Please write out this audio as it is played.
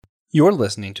You're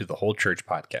listening to the Whole Church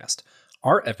Podcast.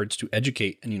 Our efforts to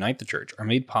educate and unite the church are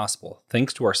made possible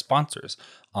thanks to our sponsors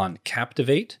on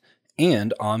Captivate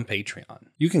and on Patreon.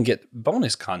 You can get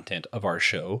bonus content of our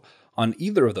show on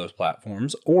either of those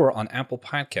platforms or on Apple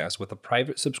Podcasts with a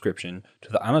private subscription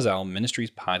to the Amazal Ministries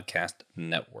Podcast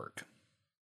Network.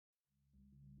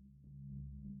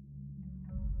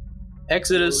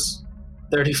 Exodus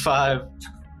 35,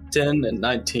 10 and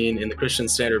 19 in the Christian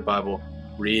Standard Bible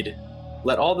read,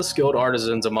 "Let all the skilled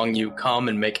artisans among you come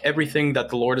and make everything that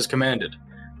the Lord has commanded.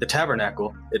 The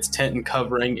tabernacle, its tent and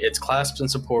covering, its clasps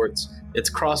and supports, its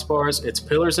crossbars, its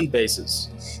pillars and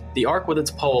bases, the ark with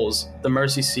its poles, the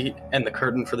mercy seat, and the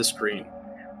curtain for the screen,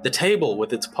 the table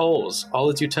with its poles, all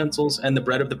its utensils, and the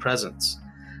bread of the presence,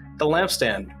 the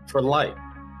lampstand for light,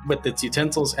 with its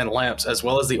utensils and lamps, as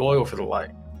well as the oil for the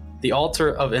light, the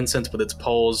altar of incense with its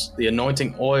poles, the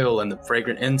anointing oil and the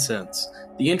fragrant incense,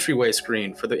 the entryway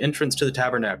screen for the entrance to the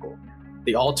tabernacle,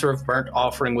 the altar of burnt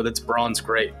offering with its bronze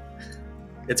grate,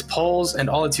 its poles and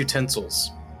all its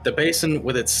utensils, the basin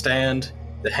with its stand,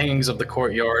 the hangings of the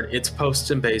courtyard, its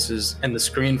posts and bases, and the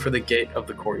screen for the gate of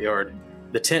the courtyard,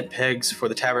 the tent pegs for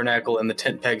the tabernacle and the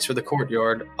tent pegs for the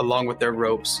courtyard, along with their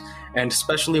ropes, and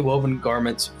specially woven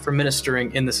garments for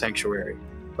ministering in the sanctuary,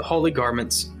 the holy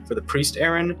garments for the priest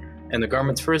Aaron, and the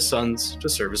garments for his sons to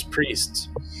serve as priests."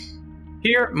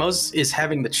 Here, Moses is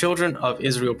having the children of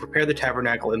Israel prepare the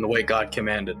tabernacle in the way God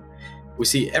commanded. We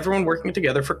see everyone working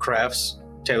together for crafts,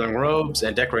 tailoring robes,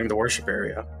 and decorating the worship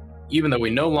area. Even though we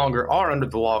no longer are under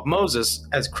the law of Moses,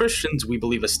 as Christians we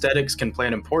believe aesthetics can play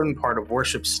an important part of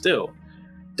worship still.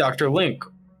 Dr. Link,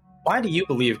 why do you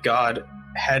believe God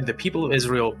had the people of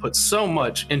Israel put so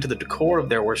much into the decor of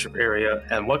their worship area,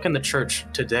 and what can the church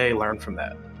today learn from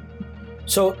that?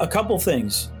 So a couple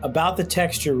things about the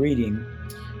text you're reading.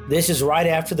 This is right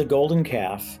after the golden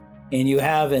calf, and you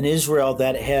have an Israel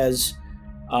that is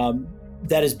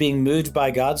being moved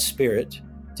by God's Spirit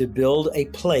to build a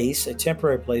place, a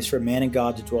temporary place for man and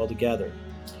God to dwell together.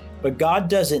 But God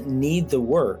doesn't need the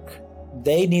work.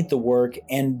 They need the work,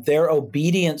 and their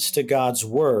obedience to God's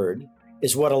word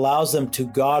is what allows them to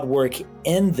God work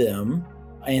in them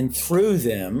and through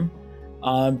them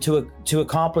to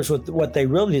accomplish what they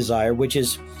really desire, which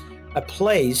is a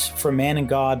place for man and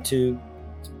God to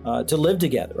live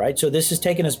together, right? So this is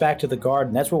taking us back to the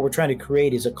garden. That's what we're trying to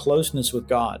create, is a closeness with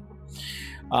God.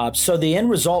 So the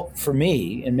end result for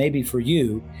me, and maybe for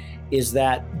you, is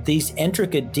that these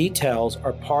intricate details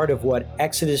are part of what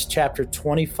Exodus chapter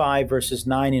 25, verses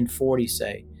 9 and 40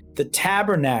 say. The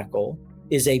tabernacle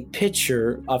is a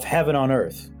picture of heaven on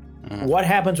earth. What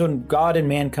happens when God and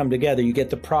man come together? You get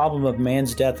the problem of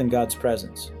man's death in God's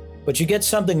presence. But you get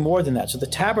something more than that. So the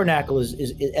tabernacle is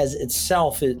as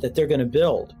itself that they're going to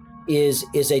build is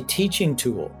a teaching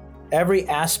tool. Every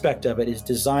aspect of it is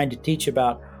designed to teach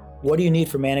about what do you need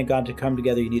for man and God to come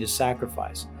together? You need a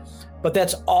sacrifice. But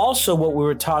that's also what we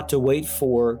were taught to wait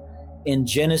for in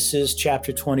Genesis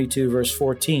chapter 22, verse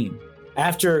 14.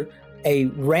 After a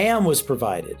ram was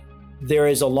provided, there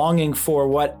is a longing for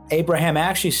what Abraham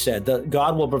actually said, that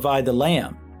God will provide the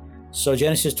lamb. So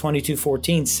Genesis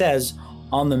 22:14 says,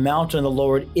 "On the mountain of the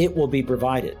Lord, it will be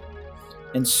provided."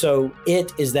 And so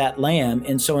it is that lamb.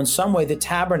 And so in some way, the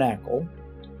tabernacle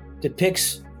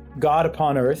depicts God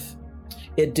upon earth.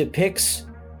 It depicts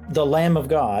the Lamb of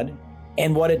God.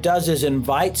 And what it does is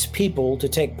invites people to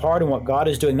take part in what God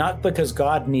is doing, not because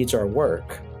God needs our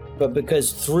work, but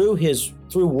because through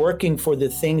working for the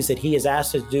things that he has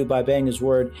asked us to do by obeying his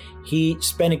word,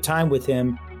 spending time with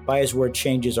him by his word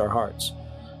changes our hearts.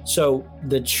 So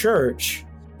the church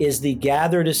is the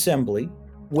gathered assembly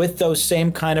with those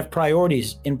same kind of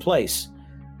priorities in place.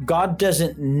 God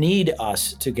doesn't need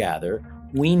us to gather.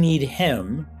 We need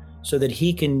him so that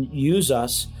he can use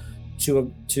us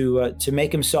to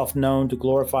make himself known, to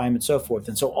glorify him, and so forth.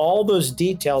 And so all those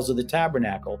details of the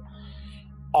tabernacle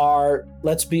are,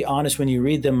 let's be honest, when you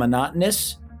read them,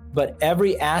 monotonous, but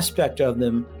every aspect of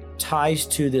them ties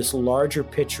to this larger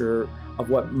picture of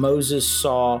what Moses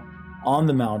saw on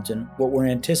the mountain, what we're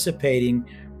anticipating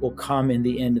will come in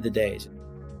the end of the days.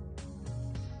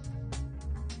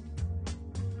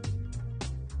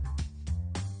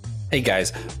 Hey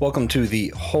guys, welcome to the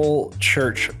Whole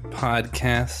Church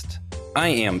Podcast. I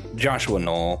am Joshua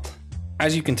Knoll.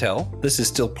 As you can tell, this is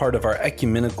still part of our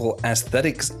Ecumenical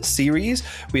Aesthetics series.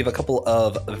 We have a couple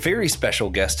of very special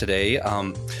guests today.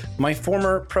 My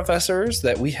former professors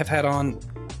that we have had on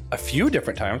a few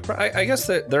different times. I guess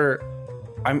that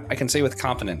I can say with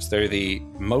confidence, they're the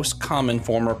most common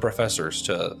former professors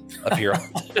to appear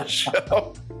on the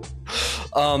show.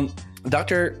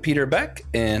 Dr. Peter Beck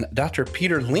and Dr.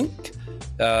 Peter Link.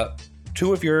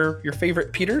 two of your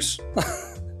favorite Peters.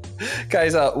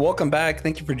 Guys, welcome back.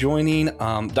 Thank you for joining.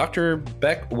 Dr.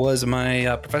 Beck was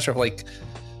my professor of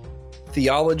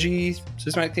theology,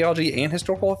 systematic theology, and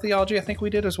historical theology. I think we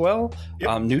did as well.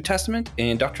 Yep. New Testament.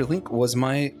 And Dr. Link was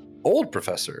my Old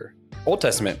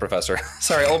Testament professor.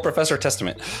 Sorry, Old Professor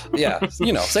Testament. Yeah,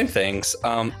 same things.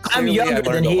 I'm younger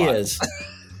than he is.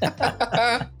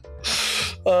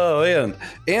 Oh, man.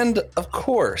 And of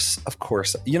course,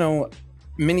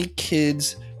 many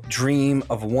kids dream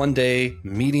of one day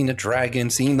meeting a dragon,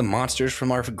 seeing the monsters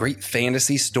from our great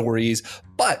fantasy stories,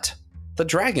 but the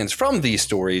dragons from these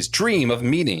stories dream of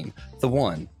meeting the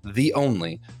one, the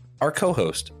only, our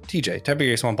co-host, TJ,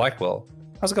 Tiberius One Blackwell.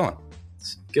 How's it going?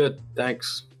 It's good,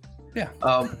 thanks. Yeah.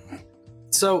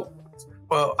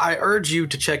 I urge you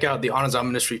to check out the Onazon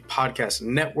Ministry Podcast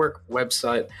Network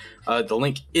website. The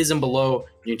link is in below.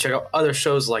 You can check out other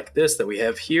shows like this that we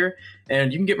have here,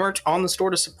 and you can get merch on the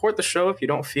store to support the show if you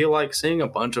don't feel like seeing a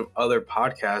bunch of other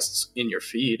podcasts in your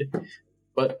feed.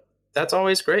 But that's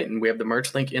always great, and we have the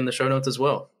merch link in the show notes as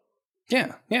well.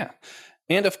 Yeah.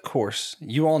 And of course,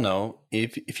 you all know,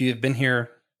 if you've been here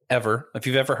ever, if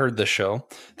you've ever heard this show,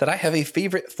 that I have a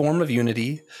favorite form of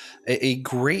unity, a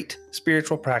great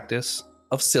spiritual practice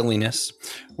of silliness,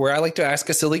 where I like to ask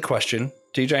a silly question,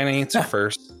 TJ and I answer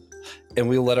first, and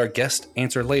we'll let our guest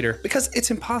answer later, because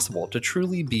it's impossible to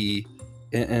truly be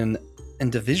in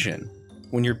division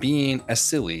when you're being as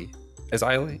silly as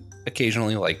I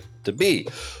occasionally like to be.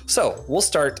 So we'll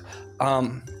start.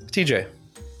 TJ,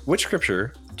 which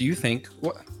scripture do you think,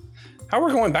 how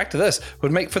we're going back to this,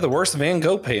 would make for the worst Van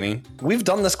Gogh painting? We've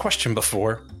done this question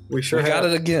before. We sure got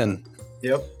it again.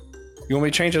 Yep. You want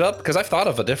me to change it up? Because I've thought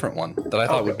of a different one that I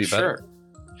thought would be better.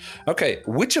 Okay,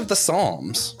 which of the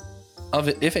Psalms,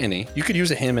 if any, you could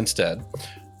use a hymn instead,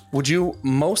 would you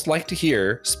most like to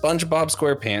hear SpongeBob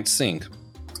SquarePants sing?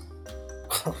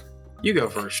 You go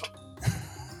first.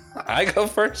 I go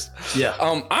first? Yeah.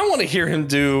 I want to hear him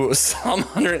do Psalm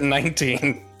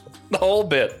 119, the whole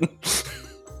bit.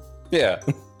 Yeah.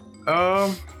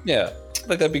 Yeah, I think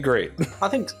that'd be great. I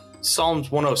think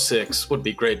Psalms 106 would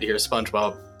be great to hear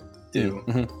SpongeBob do.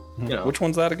 Mm-hmm. Which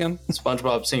one's that again?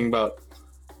 SpongeBob singing about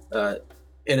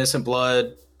innocent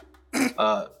blood,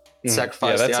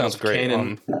 sacrifice. Yeah, that the sounds great.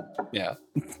 Canaan. Yeah.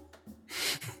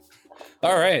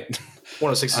 All right.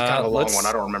 106 is kind of a long one.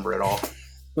 I don't remember it all.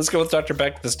 Let's go with Dr.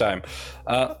 Beck this time.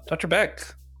 Dr. Beck,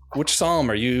 which psalm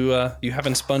are you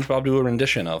having SpongeBob do a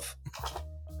rendition of?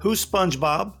 Who's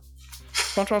SpongeBob?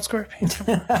 SpongeBob SquarePants.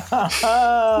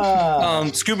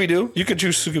 Scooby-Doo. You could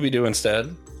choose Scooby-Doo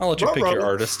instead. I'll let you pick your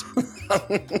artist.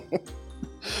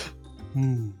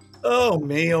 Oh,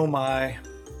 me, oh my.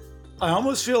 I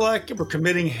almost feel like we're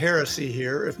committing heresy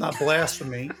here, if not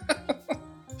blasphemy.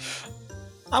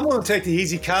 I'm going to take the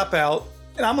easy cop out,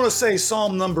 and I'm going to say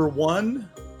Psalm number 1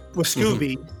 with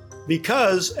Scooby,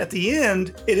 because at the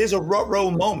end, it is a Ruh-roh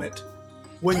moment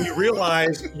when you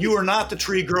realize you are not the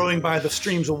tree growing by the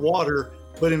streams of water,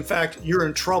 but in fact, you're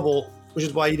in trouble, which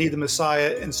is why you need the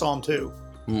Messiah in Psalm 2.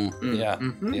 Yeah,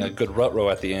 good Ruh-roh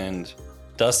at the end.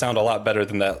 Does sound a lot better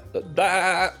than that.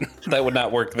 That would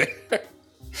not work there.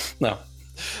 No.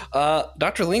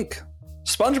 Dr. Link,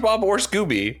 SpongeBob or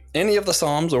Scooby, any of the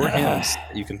Psalms or hymns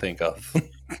that you can think of.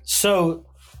 So,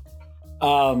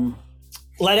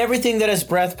 let everything that has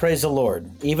breath praise the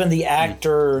Lord. Even the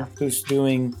actor who's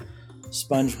doing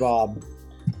SpongeBob,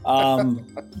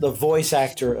 the voice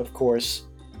actor, of course.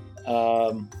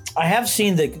 I have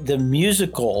seen the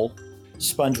musical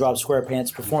SpongeBob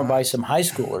SquarePants performed by some high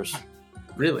schoolers.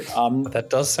 Really? That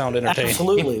does sound entertaining.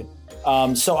 Absolutely.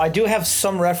 So I do have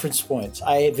some reference points.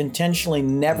 I have intentionally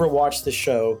never watched the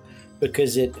show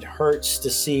because it hurts to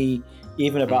see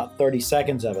even about 30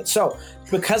 seconds of it. So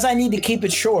because I need to keep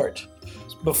it short,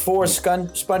 before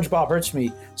SpongeBob hurts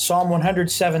me, Psalm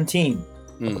 117.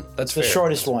 That's the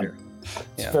shortest one.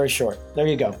 It's very short. There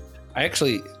you go.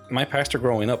 My pastor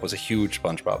growing up was a huge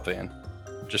SpongeBob fan.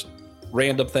 Just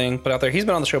random thing put out there. He's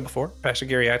been on the show before, Pastor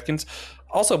Gary Atkins.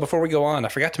 Also, before we go on, I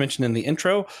forgot to mention in the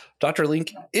intro, Dr.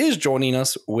 Link is joining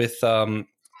us with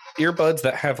earbuds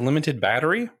that have limited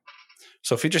battery.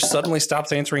 So if he just suddenly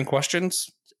stops answering questions,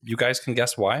 you guys can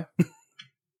guess why.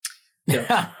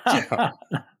 Yeah.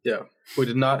 We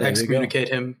did not excommunicate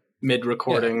him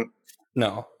mid-recording.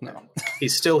 No.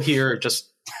 He's still here,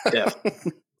 just deaf.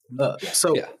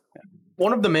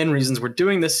 One of the main reasons we're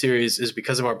doing this series is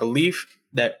because of our belief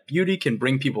that beauty can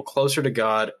bring people closer to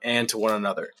God and to one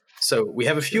another. So we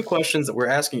have a few questions that we're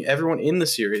asking everyone in the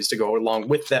series to go along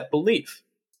with that belief.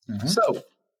 Mm-hmm. So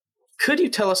could you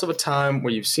tell us of a time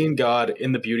where you've seen God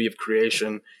in the beauty of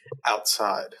creation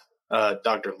outside?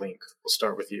 Dr. Link, we'll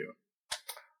start with you.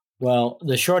 Well,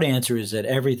 the short answer is that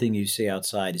everything you see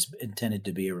outside is intended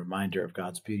to be a reminder of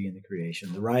God's beauty in the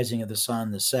creation. The rising of the sun,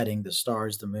 the setting, the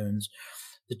stars, the moons,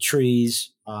 the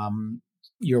trees,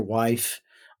 your wife,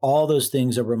 all those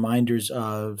things are reminders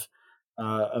of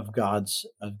God's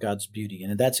beauty,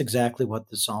 and that's exactly what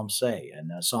the Psalms say,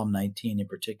 and Psalm 19 in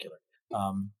particular.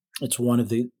 It's one of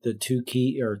the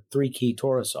three key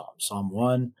Torah Psalms: Psalm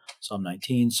 1, Psalm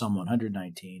 19, Psalm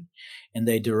 119, and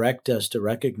they direct us to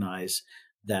recognize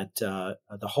that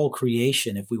the whole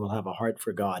creation, if we will have a heart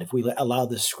for God, if we allow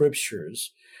the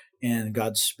Scriptures and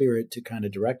God's Spirit to kind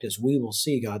of direct us, we will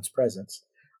see God's presence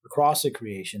across the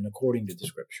creation according to the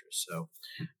Scriptures. So,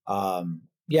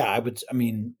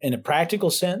 in a practical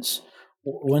sense,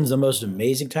 when's the most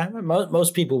amazing time?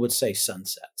 Most people would say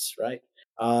sunsets, right?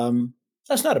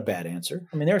 That's not a bad answer.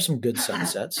 I mean, there are some good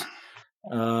sunsets,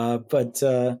 but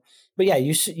yeah,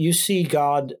 you see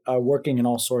God working in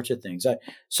all sorts of things.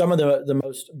 Some of the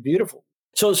most beautiful.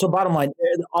 So bottom line,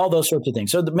 all those sorts of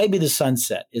things. So maybe the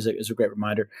sunset is a great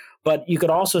reminder, but you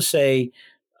could also say,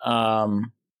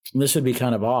 this would be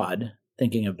kind of odd,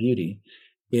 thinking of beauty,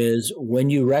 is when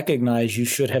you recognize you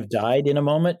should have died in a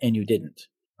moment and you didn't.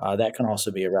 That can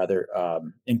also be a rather,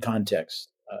 in context,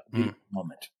 beautiful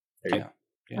moment. Yeah.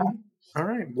 All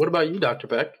right. What about you, Dr.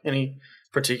 Beck? Any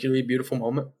particularly beautiful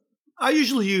moment? I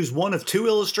usually use one of two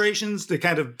illustrations to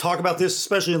kind of talk about this,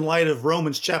 especially in light of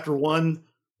Romans chapter 1,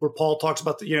 where Paul talks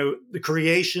about the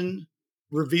creation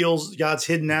reveals God's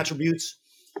hidden attributes.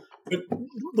 But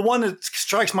the one that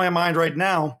strikes my mind right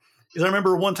now is I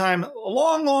remember one time, a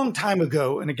long, long time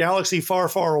ago, in a galaxy far,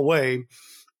 far away,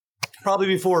 probably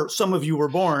before some of you were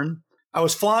born, I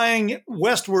was flying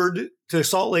westward to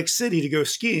Salt Lake City to go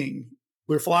skiing.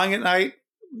 We were flying at night.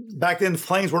 Back then,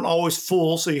 planes weren't always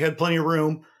full, so you had plenty of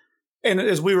room. And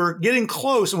as we were getting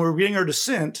close and we were beginning our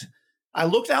descent, I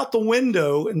looked out the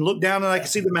window and looked down, and I could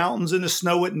see the mountains and the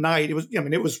snow at night. It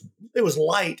was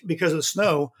light because of the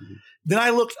snow. Mm-hmm. Then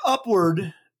I looked upward,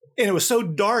 and it was so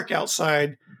dark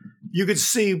outside, you could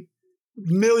see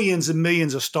millions and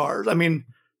millions of stars. I mean,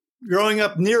 growing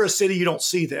up near a city, you don't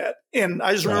see that. And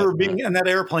I just remember being in that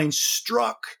airplane,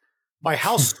 struck by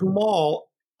how small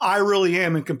I really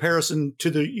am in comparison to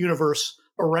the universe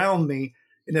around me.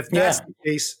 And if that's the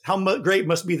case, how great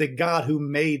must be the God who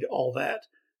made all that?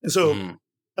 And so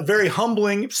a very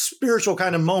humbling, spiritual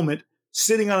kind of moment,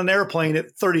 sitting on an airplane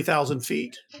at 30,000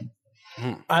 feet.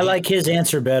 I like his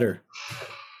answer better.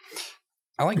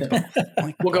 I like it.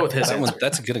 We'll go with his answer.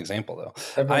 That's a good example, though.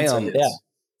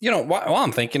 While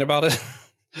I'm thinking about it,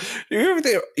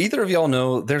 either of y'all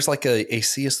know there's like a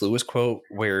C.S. Lewis quote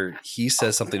where he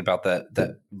says something about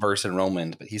that verse in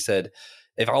Romans, but he said,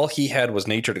 if all he had was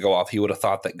nature to go off, he would have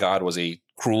thought that God was a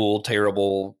cruel,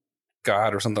 terrible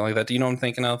God or something like that. Do you know what I'm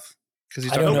thinking of? Because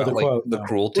he's talking about the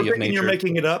cruelty of nature. You're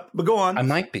making it up, but go on. I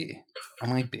might be.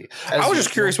 I was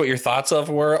just curious what your thoughts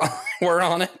were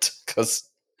on it, because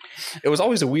it was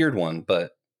always a weird one,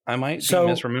 but I might be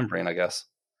misremembering, I guess.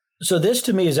 So this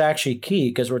to me is actually key,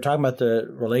 because we're talking about the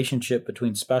relationship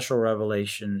between special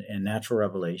revelation and natural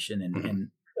revelation, and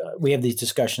we have these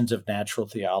discussions of natural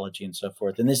theology and so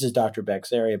forth. And this is Dr.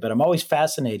 Beck's area, but I'm always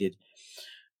fascinated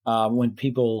when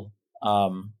people,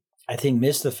 I think,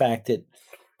 miss the fact that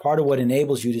part of what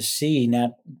enables you to see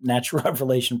natural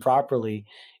revelation properly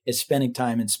is spending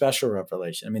time in special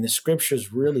revelation. I mean, the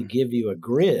Scriptures really give you a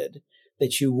grid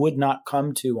that you would not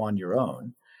come to on your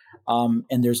own.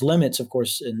 And there's limits, of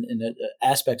course, in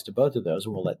aspects to both of those.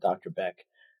 We'll let Dr. Beck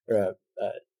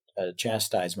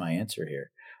chastise my answer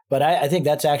here. But I think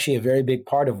that's actually a very big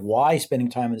part of why spending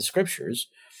time in the Scriptures,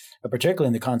 particularly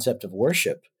in the concept of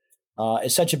worship,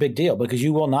 is such a big deal, because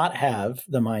you will not have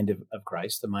the mind of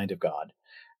Christ, the mind of God,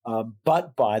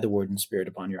 but by the Word and Spirit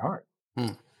upon your heart.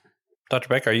 Dr.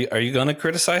 Beck, are you going to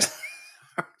criticize?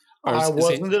 I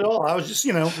wasn't at all. I was just,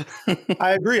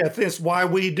 I agree. I think it's why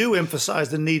we do emphasize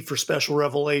the need for special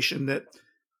revelation, that,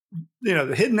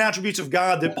 the hidden attributes of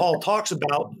God that Paul talks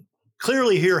about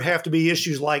clearly here have to be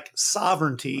issues like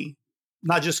sovereignty,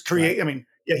 not just create. Right. I mean,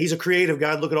 he's a creative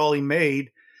God. Look at all he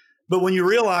made. But when you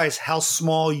realize how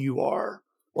small you are,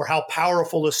 or how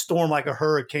powerful a storm like a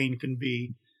hurricane can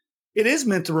be, it is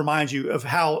meant to remind you of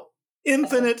how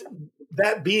infinite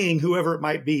that being, whoever it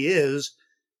might be, is,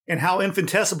 and how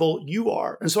infinitesimal you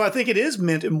are. And so I think it is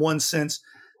meant, in one sense,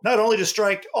 not only to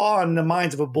strike awe in the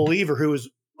minds of a believer who is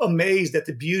amazed at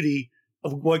the beauty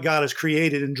of what God has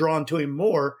created and drawn to him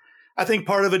more. I think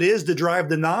part of it is to drive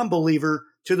the non-believer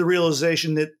to the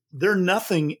realization that they're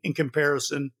nothing in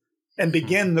comparison, and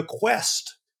begin the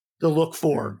quest to look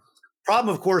for.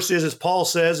 Problem, of course, is, as Paul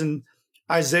says, and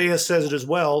Isaiah says it as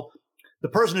well, the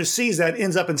person who sees that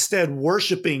ends up instead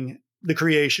worshiping the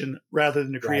creation rather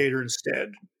than the creator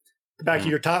instead. Back to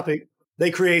your topic,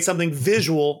 they create something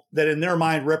visual that in their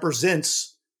mind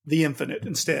represents the infinite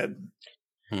instead.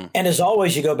 And as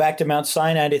always, you go back to Mount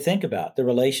Sinai to think about the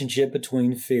relationship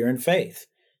between fear and faith.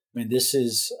 I mean, this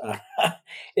is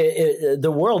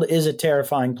the world is a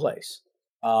terrifying place.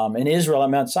 In Israel at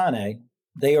Mount Sinai,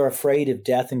 they are afraid of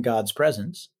death in God's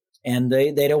presence, and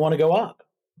they don't want to go up.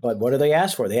 But what do they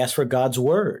ask for? They ask for God's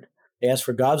word. They ask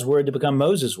for God's word to become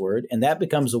Moses' word, and that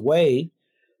becomes a way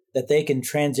that they can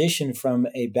transition from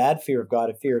a bad fear of God,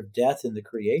 a fear of death in the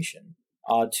creation,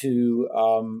 to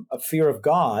a fear of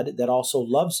God that also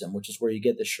loves him, which is where you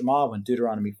get the Shema when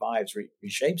Deuteronomy 5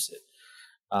 reshapes it,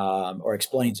 or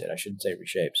explains it. I shouldn't say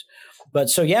reshapes. But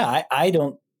so, yeah,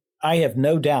 I have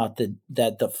no doubt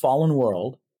that the fallen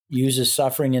world uses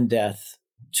suffering and death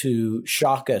to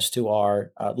shock us to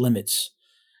our limits.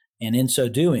 And in so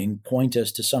doing, point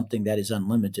us to something that is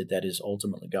unlimited, that is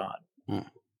ultimately God.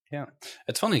 Yeah.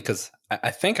 It's funny because I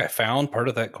think I found part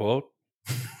of that quote.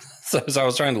 So I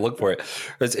was trying to look for it.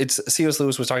 It's C.S.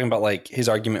 Lewis was talking about like his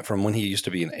argument from when he used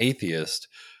to be an atheist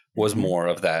was more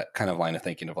of that kind of line of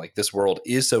thinking of like, this world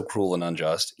is so cruel and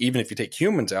unjust. Even if you take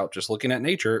humans out, just looking at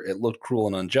nature, it looked cruel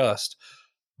and unjust.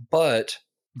 But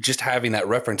just having that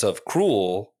reference of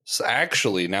cruel,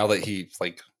 actually, now that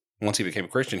once he became a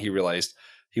Christian, he realized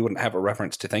he wouldn't have a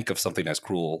reference to think of something as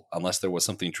cruel unless there was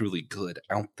something truly good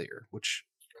out there, which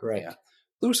correct. Yeah,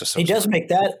 Lewis is so he does make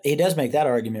that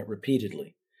argument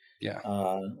repeatedly. Yeah.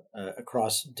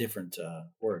 Across different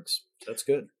works. That's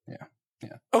good.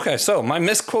 Yeah. Okay, so my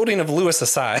misquoting of Lewis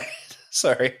aside,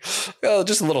 sorry,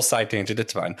 just a little side tangent.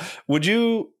 It's fine. Would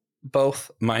you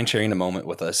both mind sharing a moment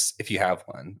with us, if you have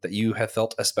one, that you have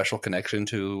felt a special connection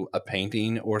to a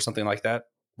painting or something like that,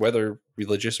 whether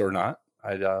religious or not?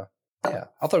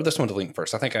 I'll throw this one to Link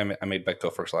first. I think I made Beck go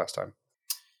first last time.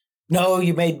 No,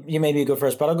 you made me go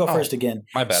first, but I'll go first again.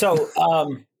 My bad. So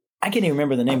I can't even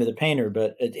remember the name of the painter,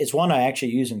 but it's one I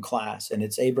actually use in class, and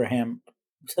it's Abraham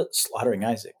slaughtering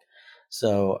Isaac.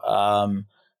 So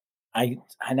I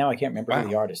now I can't remember who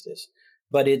the artist is,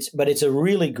 but it's a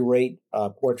really great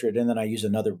portrait, and then I use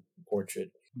another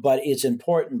portrait. But it's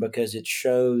important because it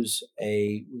shows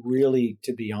a really,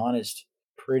 to be honest,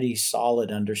 pretty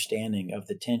solid understanding of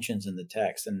the tensions in the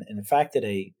text, and the fact that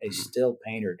a still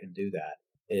painter can do that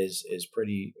is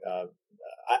pretty.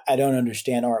 I don't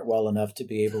understand art well enough to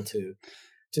be able to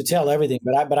tell everything,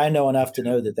 but I know enough to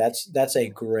know that that's a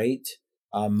great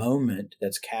moment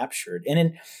that's captured.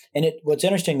 And what's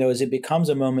interesting though is it becomes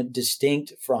a moment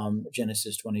distinct from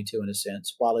Genesis 22 in a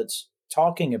sense, while it's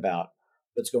talking about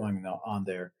what's going on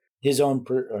there. His own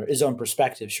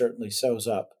perspective certainly shows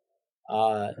up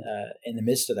in the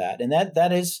midst of that, and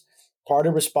that is part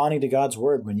of responding to God's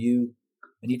word. When you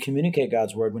communicate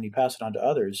God's word, when you pass it on to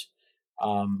others.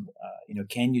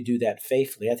 Can you do that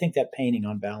faithfully? I think that painting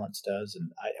on balance does,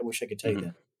 and I wish I could tell you that.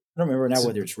 I don't remember now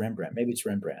whether it's Rembrandt. Maybe it's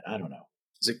Rembrandt. I don't know.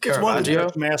 Is it It's one of the Caravaggio?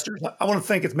 Dutch masters. I want to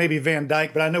think it's maybe Van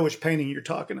Dyck, but I know which painting you're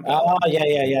talking about. Oh,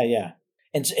 yeah.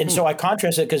 And so I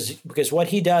contrast it because what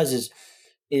he does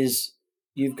is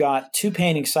you've got two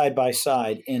paintings side by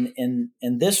side. In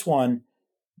this one,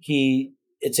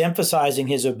 it's emphasizing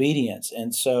his obedience,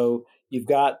 and so you've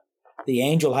got the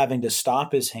angel having to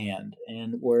stop his hand,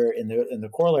 and where in the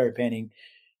corollary painting,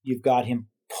 you've got him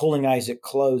pulling Isaac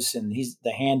close, and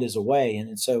the hand is away.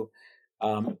 And so,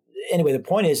 anyway, the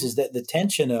point is that the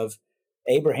tension of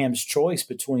Abraham's choice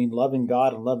between loving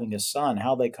God and loving his son,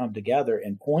 how they come together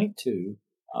and point to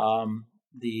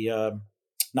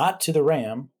not to the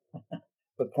ram,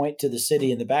 but point to the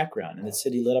city in the background. And the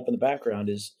city lit up in the background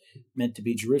is meant to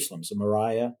be Jerusalem. So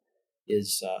Moriah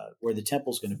is where the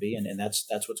temple's going to be, and that's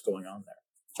what's going on there.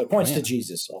 So it points to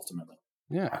Jesus ultimately.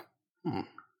 Yeah.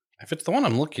 If it's the one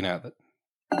I'm looking at,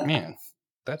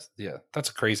 that's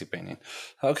a crazy painting.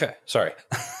 Okay, sorry.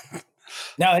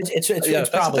 No, it's That's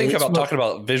probably the thing about talking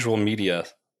about visual media.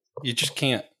 You just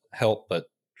can't help but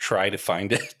try to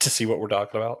find it to see what we're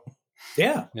talking about.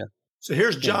 Yeah. So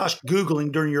here's Josh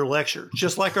Googling during your lecture,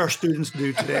 just like our students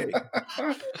do today.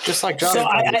 Just like John. So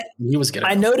He was getting.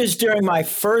 I noticed during my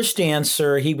first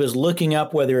answer, he was looking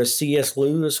up whether a C.S.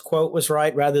 Lewis quote was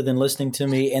right rather than listening to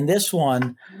me. And this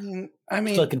one, I'm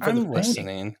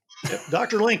listening.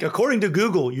 Dr. Link, according to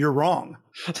Google, you're wrong.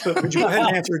 But would you go ahead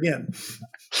and answer again?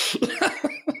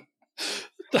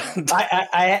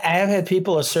 I have had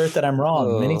people assert that I'm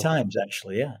wrong many times,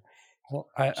 actually. Yeah. Well,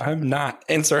 I'm not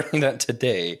inserting that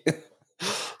today.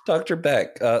 Dr.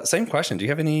 Beck, same question. Do you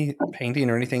have any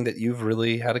painting or anything that you've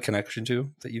really had a connection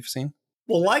to that you've seen?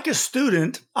 Well, like a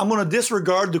student, I'm going to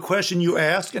disregard the question you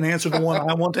ask and answer the one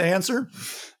I want to answer.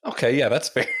 Okay, yeah, that's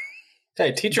fair.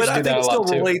 Hey, teachers But I do think that it a still lot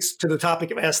too. relates to the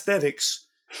topic of aesthetics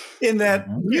in that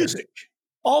music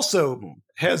also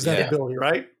has that Yeah. ability,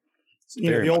 right? You know,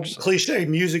 Very the old much so. cliche,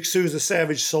 music soothes a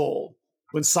savage soul.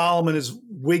 When Solomon is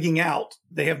wigging out,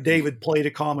 they have David play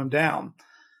to calm him down.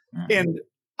 And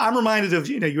I'm reminded of,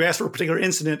 you asked for a particular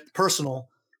incident, personal.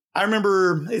 I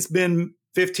remember it's been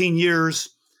 15 years.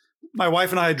 My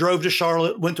wife and I drove to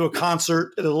Charlotte, went to a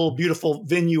concert at a little beautiful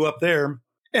venue up there.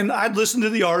 And I'd listened to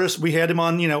the artist. We had him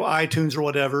on, iTunes or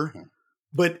whatever.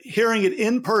 But hearing it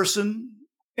in person,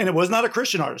 and it was not a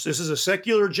Christian artist. This is a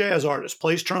secular jazz artist,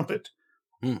 plays trumpet.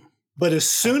 But as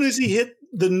soon as he hit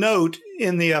the note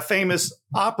in the famous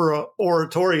opera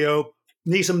oratorio,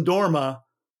 Nissim Dorma,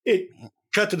 it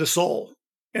cut to the soul.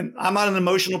 And I'm not an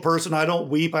emotional person. I don't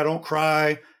weep. I don't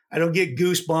cry. I don't get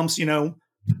goosebumps,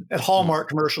 at Hallmark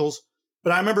commercials.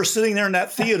 But I remember sitting there in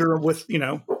that theater with,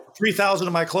 3,000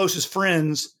 of my closest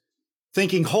friends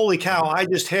thinking, holy cow, I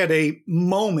just had a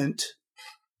moment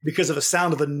because of the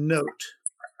sound of a note.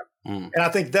 And I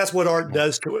think that's what art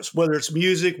does to us, whether it's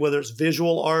music, whether it's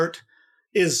visual art,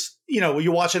 is,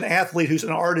 you watch an athlete who's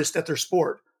an artist at their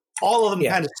sport. All of them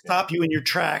kind of stop you in your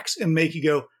tracks and make you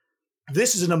go,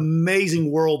 this is an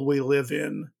amazing world we live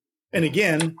in. And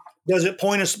again, does it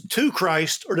point us to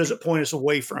Christ or does it point us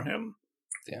away from him?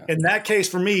 Yeah. In that case,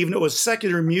 for me, even though it was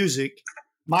secular music,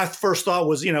 my first thought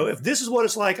was, if this is what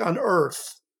it's like on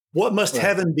earth, what must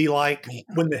heaven be like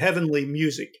when the heavenly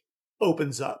music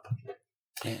opens up?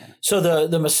 So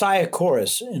the Messiah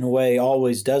chorus, in a way,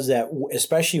 always does that,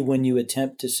 especially when you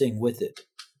attempt to sing with it,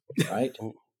 right?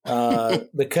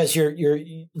 Because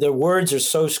the words are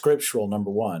so scriptural,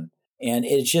 number one, and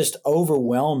it's just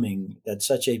overwhelming that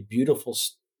such a beautiful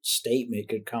statement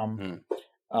could come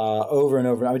over and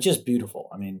over. I mean, just beautiful.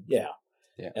 I mean,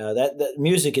 that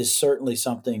music is certainly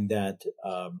something that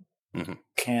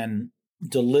can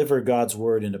deliver God's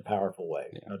word in a powerful way.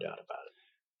 No doubt about it.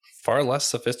 Far less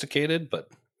sophisticated, but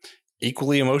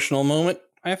equally emotional moment,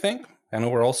 I think. I know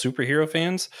we're all superhero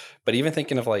fans, but even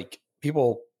thinking of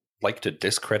people like to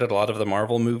discredit a lot of the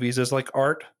Marvel movies as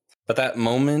art. But that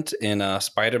moment in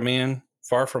Spider-Man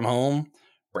Far From Home,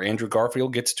 where Andrew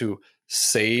Garfield gets to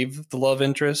save the love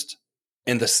interest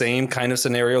in the same kind of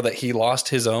scenario that he lost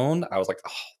his own, I was like,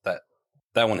 oh,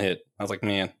 that one hit. I was like,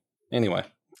 man. Anyway,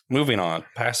 moving on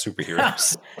past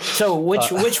superheroes. So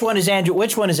which one is Andrew?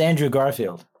 Which one is Andrew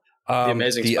Garfield? The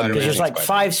Amazing Spider-Man. Because there's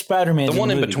 5 Spider-Mans. The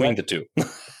one in movie, between right? the two.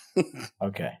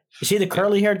 Okay. Is he the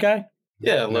curly-haired guy?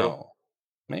 Yeah, a little. No.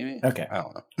 Maybe. Okay. I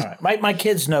don't know. All right. My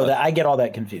kids know that. I get all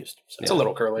that confused. So. It's a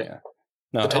little curly. Yeah.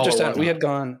 No, The taller one. we had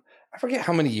gone. I forget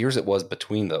how many years it was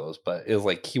between those, but it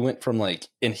was he went from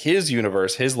in his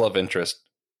universe, his love interest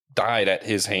died at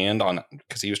his hand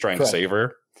because he was trying to save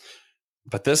her.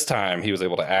 But this time he was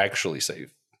able to actually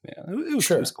save. Yeah, it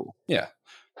was cool. Yeah.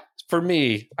 For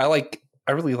me, I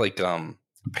really like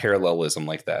parallelism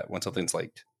like that when something's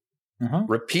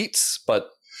repeats, but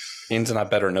ends on a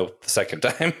better note the second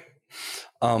time.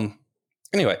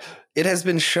 Anyway, it has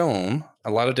been shown,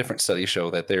 a lot of different studies show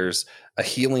that there's a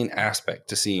healing aspect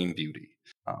to seeing beauty.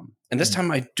 And this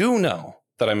time I do know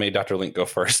that I made Dr. Link go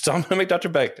first. So I'm going to make Dr.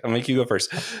 Beck, I'll make you go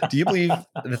first. Do you believe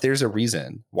that there's a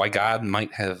reason why God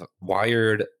might have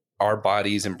wired our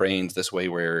bodies and brains this way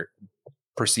where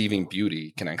perceiving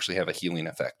beauty can actually have a healing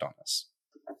effect on us?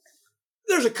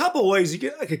 There's a couple ways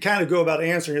I could kind of go about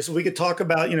answering this. We could talk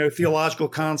about, theological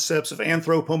concepts of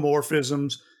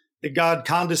anthropomorphisms, that God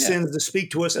condescends to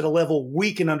speak to us at a level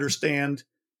we can understand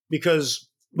because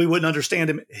we wouldn't understand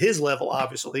him at his level,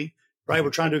 obviously, right?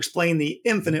 We're trying to explain the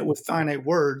infinite with finite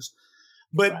words,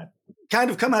 but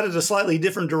kind of come at it a slightly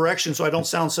different direction so I don't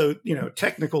sound so,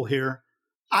 technical here.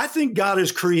 I think God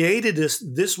has created us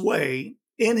this way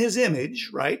in his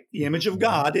image, right? The image of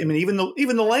God. I mean,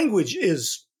 even the language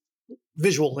is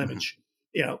visual image.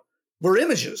 We're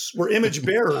images, we're image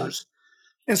bearers.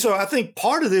 And so I think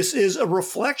part of this is a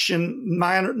reflection,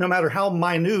 no matter how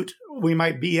minute we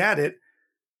might be at it,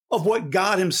 of what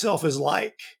God himself is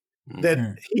like,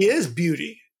 that he is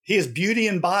beauty. He is beauty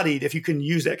embodied, if you can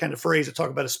use that kind of phrase to talk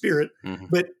about a spirit,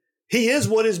 but he is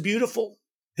what is beautiful.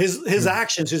 His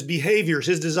actions, his behaviors,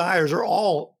 his desires are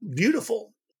all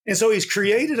beautiful. And so he's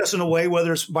created us in a way,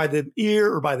 whether it's by the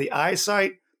ear or by the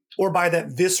eyesight or by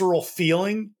that visceral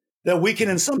feeling, that we can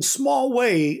in some small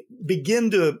way begin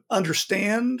to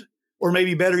understand, or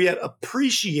maybe better yet,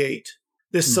 appreciate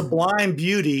this sublime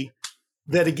beauty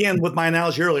that, again, with my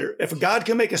analogy earlier, if God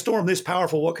can make a storm this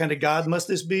powerful, what kind of God must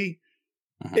this be?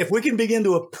 If we can begin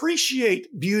to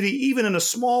appreciate beauty even in a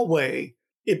small way,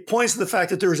 it points to the fact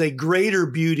that there's a greater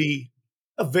beauty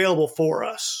available for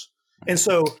us. And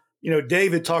so,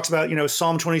 David talks about,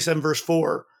 Psalm 27, verse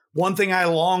 4, one thing I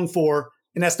long for,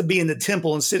 and that's to be in the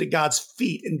temple and sit at God's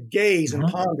feet and gaze and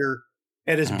ponder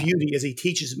at his beauty as he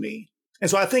teaches me. And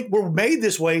so I think we're made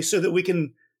this way so that we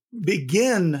can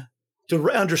begin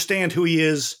to understand who he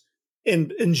is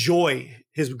and enjoy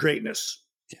his greatness.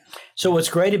 So what's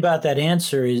great about that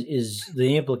answer is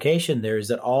the implication there is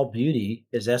that all beauty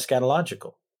is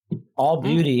eschatological. All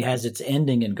beauty has its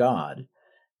ending in God.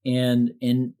 And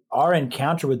in our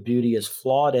encounter with beauty, as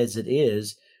flawed as it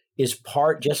is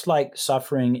part, just like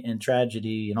suffering and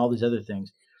tragedy and all these other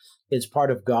things, it's part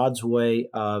of God's way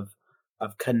of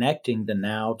connecting the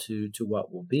now to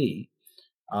what will be.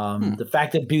 The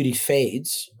fact that beauty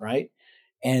fades, right?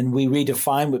 And we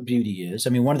redefine what beauty is.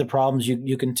 I mean, one of the problems,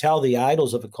 you can tell the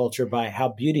idols of a culture by how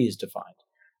beauty is defined.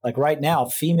 Like right now,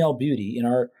 female beauty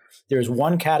there's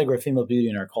one category of female beauty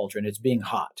in our culture, and it's being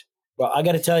hot. Well, I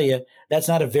got to tell you, that's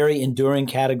not a very enduring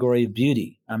category of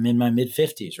beauty. I'm in my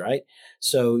mid-50s, right?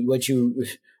 So what you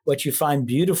find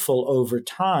beautiful over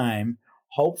time,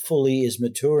 hopefully, is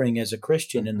maturing as a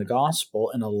Christian in the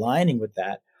gospel and aligning with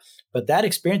that. But that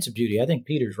experience of beauty, I think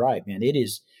Peter's right, man. It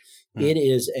is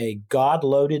a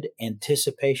God-loaded,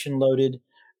 anticipation-loaded,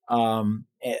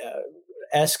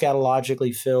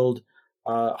 eschatologically filled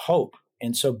hope.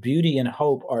 And so beauty and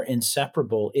hope are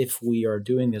inseparable if we are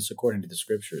doing this according to the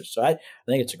scriptures. So I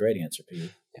think it's a great answer, Peter.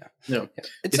 Yeah. Do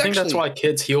you think that's why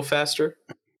kids heal faster?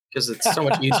 Because it's so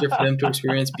much easier for them to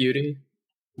experience beauty?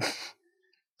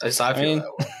 I feel that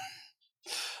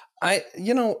way.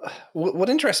 What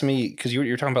interests me, because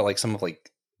you're talking about like some of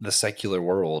like the secular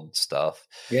world stuff,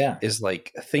 is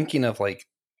like thinking of like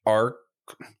our,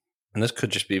 and this could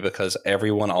just be because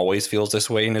everyone always feels this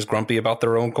way and is grumpy about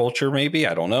their own culture, maybe,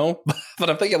 I don't know, but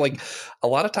I'm thinking like a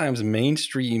lot of times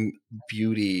mainstream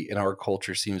beauty in our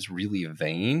culture seems really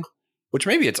vain, which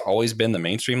maybe it's always been the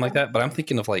mainstream like that, but I'm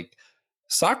thinking of like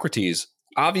Socrates,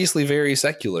 obviously very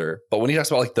secular, but when he talks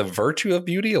about like the virtue of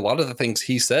beauty, a lot of the things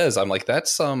he says, I'm like,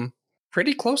 that's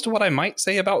pretty close to what I might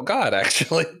say about God,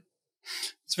 actually.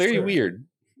 It's very weird.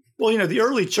 Well, the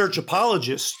early church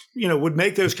apologists, would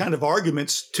make those kind of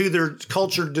arguments to their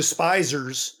culture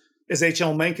despisers, as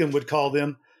H.L. Mencken would call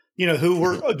them, who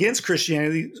were against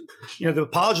Christianity. The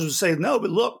apologists would say, no,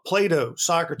 but look, Plato,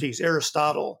 Socrates,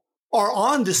 Aristotle are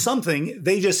on to something.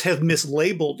 They just have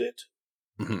mislabeled it.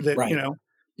 That,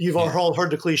 you've all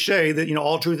heard the cliche that,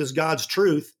 all truth is God's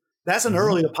truth. That's an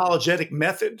early apologetic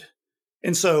method.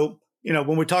 And so,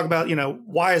 when we talk about,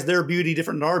 why is their beauty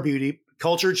different than our beauty?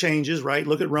 Culture changes, right?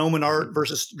 Look at Roman art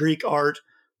versus Greek art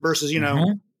versus,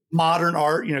 modern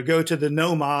art. Go to the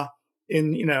NOMA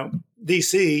in,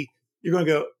 DC. You're going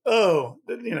to go, oh,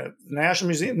 the National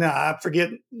Museum. Nah, I forget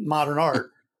modern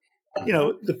art.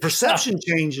 The perception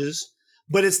changes,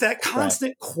 but it's that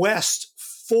constant quest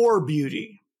for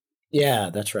beauty. Yeah,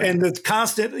 that's right. And the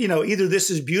constant, either this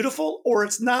is beautiful or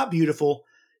it's not beautiful,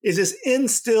 is this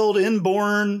instilled,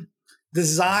 inborn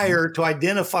desire to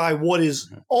identify what is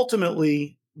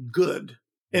ultimately good.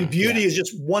 And beauty is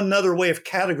just one other way of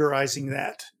categorizing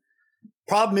that.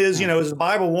 Problem is, as the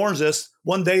Bible warns us,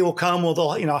 one day will come where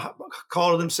they'll,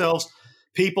 call themselves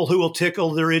people who will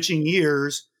tickle their itching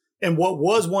ears. And what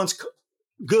was once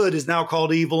good is now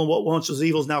called evil, and what once was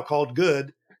evil is now called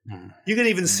good. You can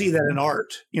even see that in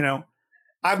art.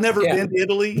 I've never been to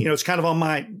Italy. It's kind of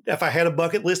on if I had a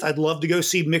bucket list, I'd love to go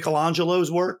see Michelangelo's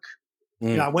work.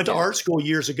 I went to art school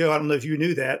years ago. I don't know if you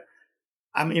knew that.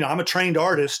 I'm a trained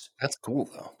artist. That's cool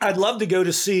though. I'd love to go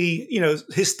to see,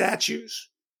 his statues,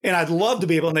 and I'd love to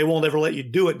be able, and they won't ever let you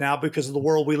do it now because of the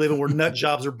world we live in where nut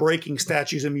jobs are breaking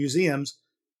statues in museums.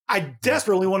 I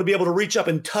desperately want to be able to reach up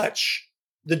and touch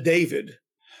the David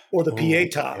or the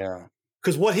Pietà. Yeah.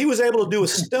 Because what he was able to do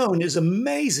with stone is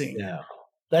amazing. Yeah,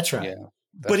 that's right. Yeah,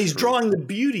 but he's drawing the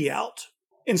beauty out.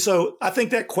 And so I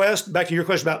think that quest, back to your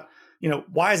question about,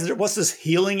 what's this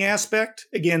healing aspect?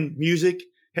 Again, music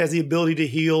has the ability to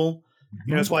heal.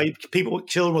 That's why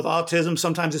children with autism,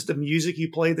 sometimes it's the music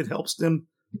you play that helps them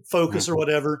focus or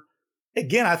whatever.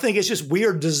 Again, I think it's just we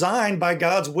are designed by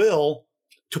God's will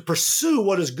to pursue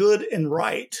what is good and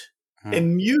right.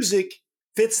 And music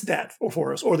fits that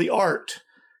for us, or the art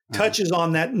touches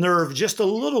on that nerve just a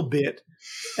little bit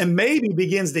and maybe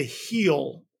begins to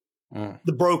heal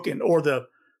the broken or the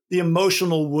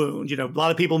emotional wound. A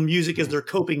lot of people, music is their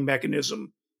coping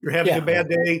mechanism. You're having a bad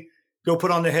day, go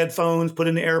put on the headphones, put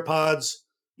in the AirPods,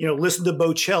 listen to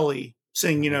Bocelli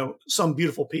sing, some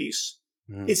beautiful piece.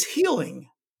 It's healing,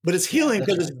 but it's healing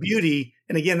because it's beauty.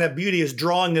 And again, that beauty is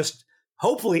drawing us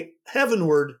hopefully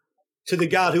heavenward to the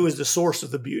God who is the source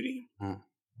of the beauty.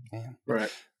 Right.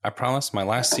 I promise my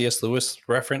last C.S. Lewis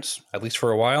reference, at least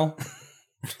for a while.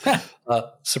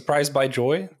 Surprised by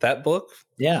Joy, that book,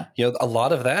 Yeah. A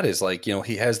lot of that is like,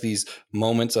 he has these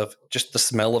moments of just the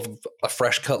smell of a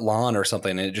fresh cut lawn or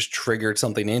something, and it just triggered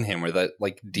something in him, or that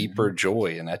like deeper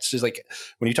joy. And that's just like,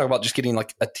 when you talk about just getting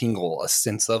like a tingle, a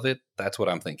sense of it, that's what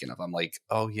I'm thinking of. I'm like,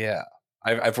 oh yeah,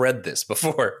 I've read this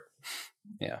before.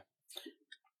 Yeah.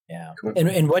 Yeah.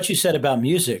 And what you said about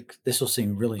music, this will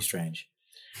seem really strange.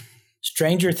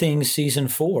 Stranger Things season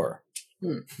 4.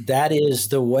 That is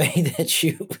the way that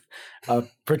you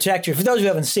protect your. For those who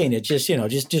haven't seen it,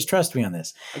 just trust me on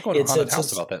this. I'm going to haunted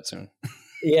house about that soon.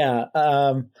 Yeah,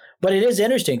 but it is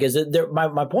interesting because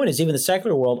my point is, even the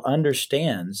secular world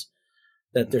understands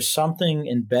that there's something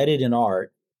embedded in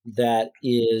art that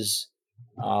is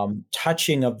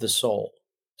touching of the soul,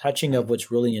 touching of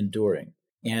what's really enduring.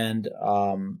 And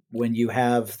when you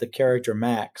have the character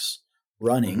Max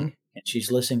running and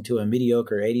she's listening to a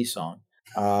mediocre 80s song,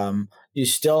 you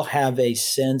still have a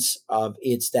sense of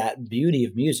it's that beauty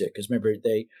of music. Because remember,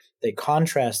 they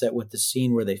contrast that with the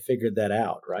scene where they figured that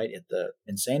out, right, at the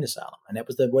insane asylum. And that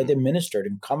was the way they ministered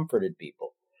and comforted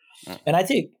people. And I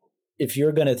think if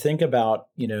you're going to think about,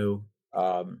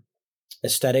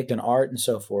 aesthetic and art and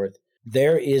so forth,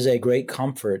 there is a great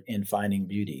comfort in finding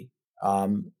beauty.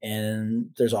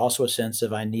 And there's also a sense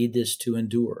of, I need this to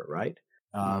endure, right?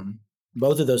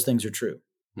 Both of those things are true.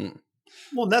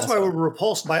 Well, that's why we're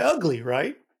repulsed by ugly,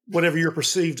 right? Whatever your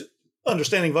perceived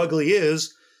understanding of ugly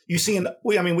is, you see,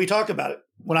 we talk about it.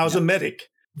 When I was a medic,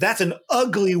 that's an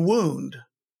ugly wound.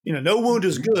 No wound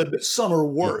is good, but some are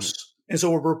worse. And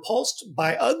so we're repulsed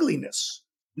by ugliness.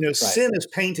 Right. Sin is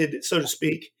painted, so to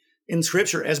speak, in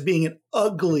Scripture as being an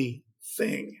ugly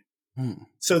thing,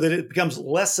 so that it becomes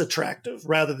less attractive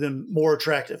rather than more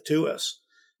attractive to us.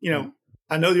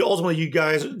 I know that ultimately you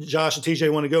guys, Josh and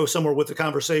TJ, want to go somewhere with the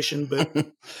conversation, but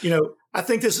I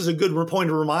think this is a good point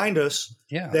to remind us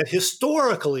that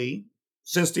historically,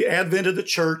 since the advent of the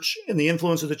church and the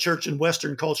influence of the church in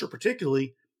Western culture,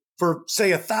 particularly for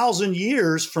say 1,000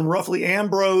 years, from roughly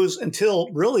Ambrose until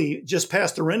really just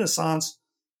past the Renaissance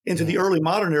into the early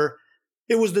modern era,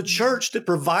 it was the church that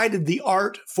provided the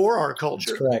art for our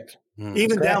culture. That's correct.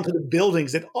 Even down to the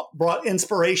buildings that brought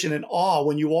inspiration and awe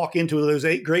when you walk into those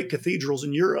 8 great cathedrals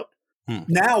in Europe.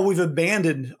 Now we've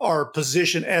abandoned our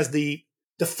position as the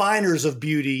definers of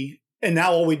beauty. And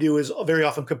now all we do is very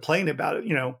often complain about it.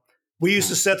 We used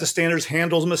to set the standards,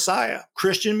 Handel's Messiah,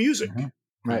 Christian music.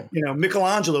 Right.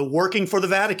 Michelangelo working for the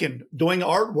Vatican, doing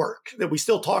artwork that we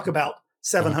still talk about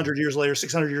 700 years later,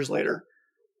 600 years later.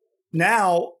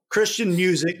 Now Christian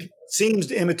music seems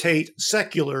to imitate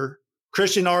secular.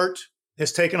 Christian art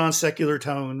has taken on secular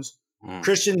tones.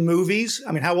 Christian movies,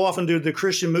 how often do the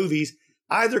Christian movies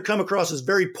either come across as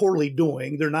very poorly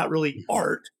doing, they're not really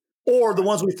art, or the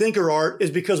ones we think are art is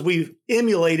because we've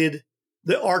emulated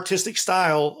the artistic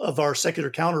style of our secular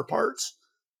counterparts.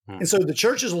 And so the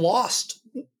church has lost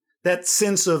that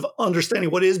sense of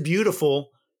understanding what is beautiful,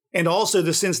 and also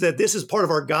the sense that this is part of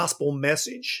our gospel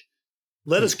message.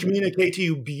 Let us communicate to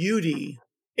you beauty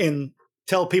and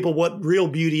tell people what real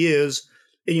beauty is.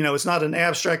 It's not an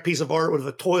abstract piece of art with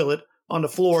a toilet on the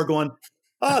floor going,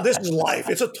 this is life.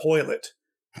 It's a toilet.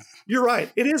 You're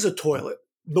right. It is a toilet,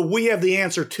 but we have the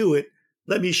answer to it.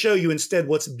 Let me show you instead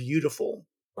what's beautiful.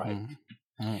 Right.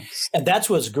 And that's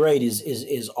what's great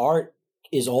is art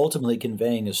is ultimately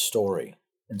conveying a story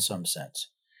in some sense.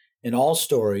 And all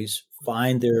stories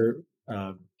find their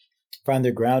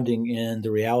grounding in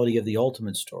the reality of the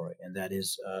ultimate story. And that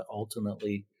is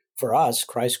ultimately, for us,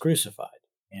 Christ crucified.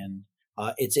 And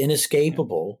it's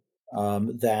inescapable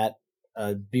that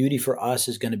beauty for us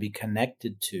is going to be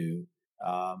connected to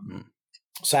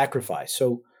sacrifice.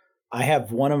 So I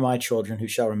have one of my children who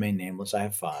shall remain nameless. I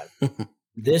have 5.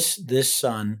 This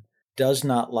son does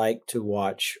not like to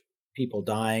watch people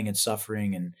dying and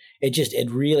suffering, and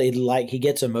he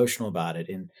gets emotional about it.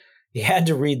 And he had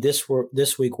to read this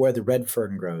week Where the Red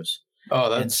Fern Grows.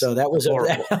 Oh, and so that was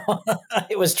horrible.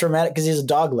 It was traumatic because he's a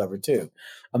dog lover too,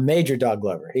 a major dog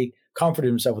lover. He comforted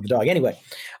himself with the dog. Anyway,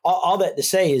 all that to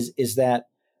say is that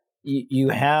you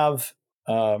have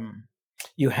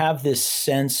this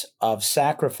sense of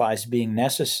sacrifice being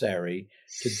necessary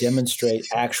to demonstrate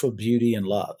actual beauty and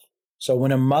love. So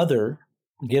when a mother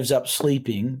gives up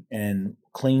sleeping and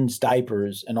cleans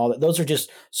diapers and all that, those are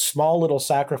just small little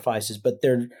sacrifices, but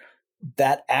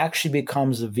that actually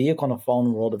becomes the vehicle in a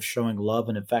fallen world of showing love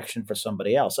and affection for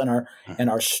somebody else. And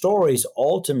our stories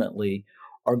ultimately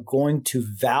are going to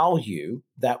value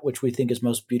that which we think is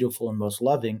most beautiful and most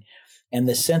loving. And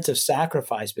the sense of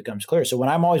sacrifice becomes clear. So when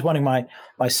I'm always wanting my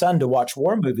son to watch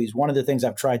war movies, one of the things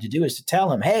I've tried to do is to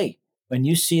tell him, hey, when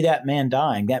you see that man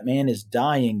dying, that man is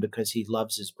dying because he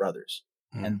loves his brothers.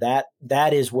 And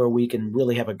that is where we can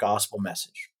really have a gospel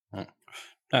message.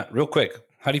 Real quick,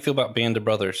 how do you feel about Band of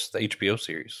Brothers, the HBO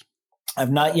series?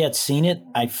 I've not yet seen it.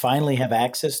 I finally have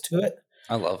access to it.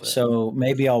 I love it. So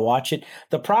maybe I'll watch it.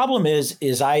 The problem is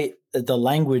the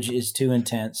language is too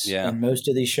intense in most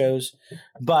of these shows.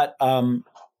 But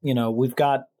we've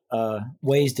got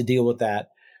ways to deal with that.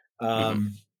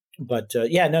 But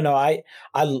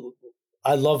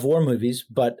I love war movies,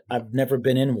 but I've never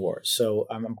been in war, so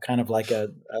I'm kind of like a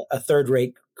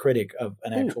third-rate critic of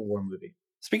an actual war movie.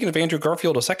 Speaking of Andrew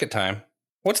Garfield a second time,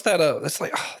 what's that? That's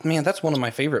like, oh man, that's one of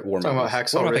my favorite war movies. Talking about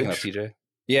Hacksaw Ridge. What am I thinking of, TJ?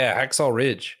 Yeah, Hacksaw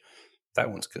Ridge.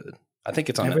 That one's good. I think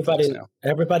it's on Netflix now.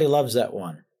 Everybody loves that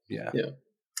one. Yeah,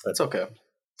 that's okay.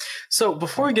 So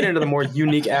before we get into the more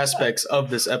unique aspects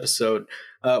of this episode,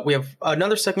 we have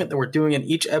another segment that we're doing in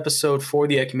each episode for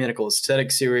the Ecumenical Aesthetic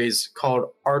series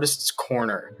called Artist's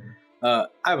Corner. I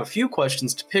have a few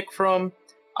questions to pick from.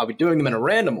 I'll be doing them in a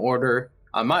random order.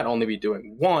 I might only be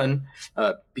doing one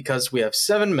because we have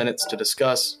 7 minutes to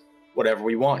discuss whatever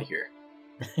we want here.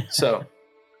 So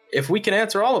if we can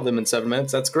answer all of them in 7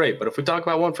 minutes, that's great. But if we talk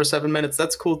about one for 7 minutes,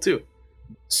 that's cool too.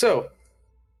 So,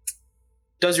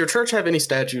 does your church have any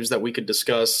statues that we could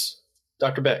discuss,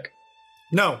 Dr. Beck?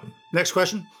 No. Next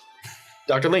question.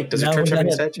 Dr. Link, does your church have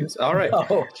any statues? All right.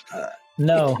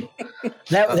 No.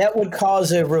 That would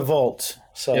cause a revolt.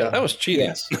 So yeah, that was cheating.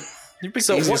 Yes. You picked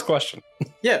the easiest question.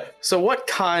 Yeah. So what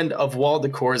kind of wall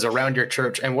decor is around your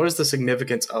church, and what is the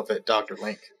significance of it, Dr.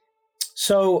 Link?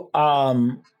 So,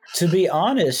 to be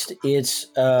honest, it's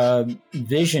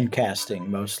vision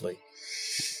casting mostly.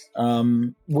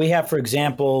 We have, for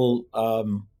example,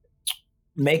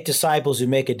 make disciples who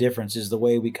make a difference is the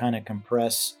way we kind of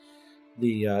compress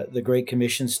the Great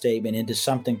Commission statement into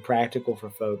something practical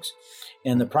for folks.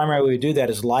 And the primary way we do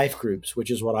that is life groups, which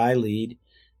is what I lead.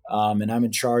 And I'm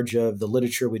in charge of the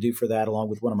literature we do for that, along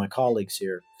with one of my colleagues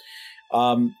here.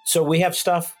 So we have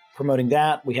stuff promoting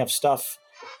that. We have stuff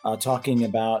talking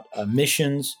about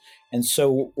missions. And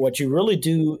so what you really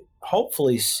do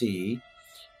hopefully see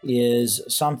is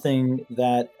something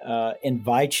that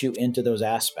invites you into those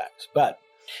aspects. But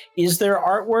is there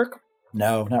artwork?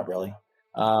 No, not really.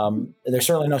 There's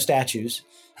certainly no statues,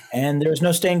 and there's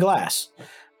no stained glass.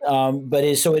 But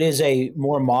it is a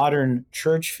more modern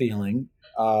church feeling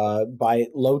by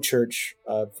low church,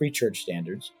 free church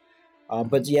standards.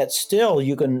 But yet still,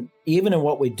 you can, even in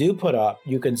what we do put up,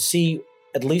 you can see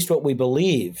at least what we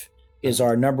believe is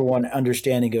our number one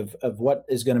understanding of what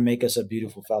is going to make us a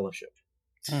beautiful fellowship.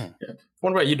 Yeah.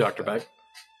 What about you, Dr. Beck?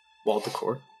 Wall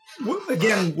decor.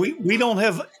 Again, we don't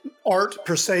have art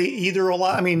per se either a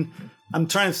lot. I mean, I'm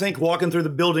trying to think, walking through the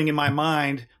building in my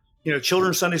mind,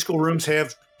 children's Sunday school rooms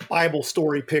have Bible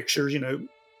story pictures,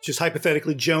 just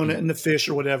hypothetically Jonah and the fish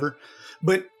or whatever.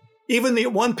 But even the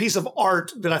one piece of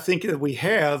art that I think that we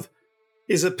have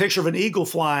is a picture of an eagle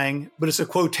flying, but it's a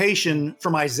quotation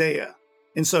from Isaiah.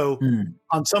 And so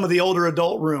on some of the older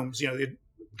adult rooms,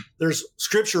 there's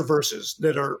scripture verses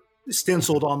that are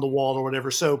stenciled on the wall or whatever.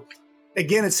 So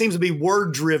again, it seems to be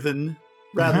word driven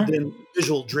rather than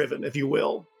visual driven, if you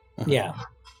will. Yeah,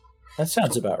 that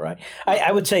sounds about right.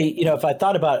 I would say, if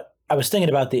I was thinking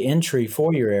about the entry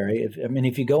for your area.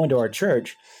 If you go into our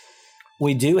church,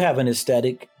 we do have an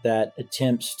aesthetic that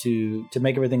attempts to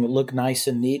make everything look nice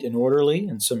and neat and orderly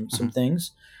and some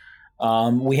things.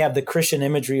 We have the Christian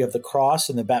imagery of the cross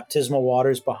and the baptismal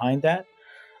waters behind that.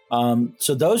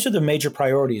 So those are the major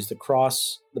priorities: the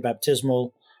cross, the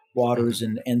baptismal waters,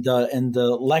 and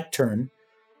the lectern,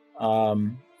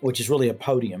 which is really a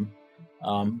podium.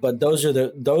 But those are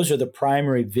the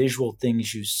primary visual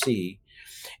things you see.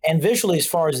 And visually, as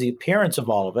far as the appearance of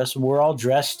all of us, we're all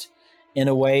dressed in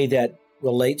a way that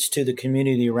relates to the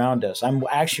community around us. I'm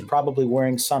actually probably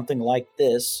wearing something like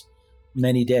this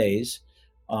many days,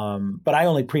 but I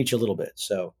only preach a little bit.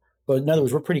 So, but in other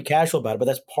words, we're pretty casual about it, but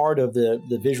that's part of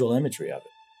the visual imagery of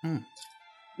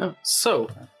it. So,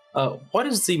 what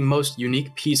is the most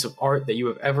unique piece of art that you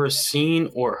have ever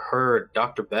seen or heard,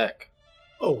 Dr. Beck?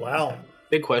 Oh, wow.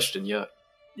 Big question, yeah.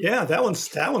 Yeah, that one's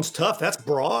tough. That's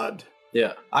broad.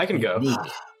 Yeah, I can go.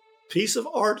 Piece of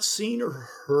art seen or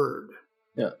heard.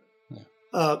 Yeah.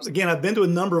 Again, I've been to a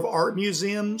number of art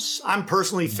museums. I'm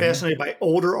personally fascinated by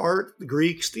older art, the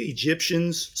Greeks, the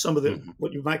Egyptians, some of the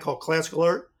what you might call classical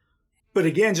art. But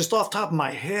again, just off the top of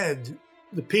my head,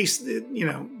 the piece that,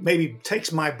 maybe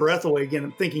takes my breath away, again,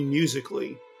 I'm thinking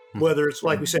musically, whether it's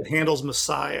like we said, Handel's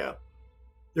Messiah.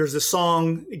 There's a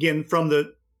song, again, from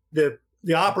the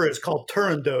opera is called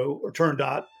Turandot or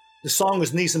Turandot. The song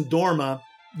is Nessun Dorma,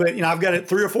 but I've got it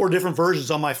 3 or 4 different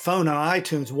versions on my phone on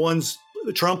iTunes. One's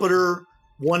the trumpeter,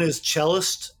 one is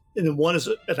cellist, and then one is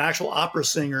an actual opera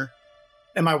singer.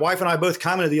 And my wife and I both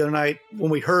commented the other night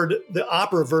when we heard the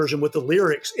opera version with the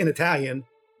lyrics in Italian.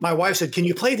 My wife said, "Can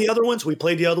you play the other one?" So we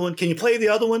played the other one. "Can you play the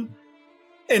other one?"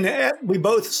 And we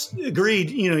both agreed,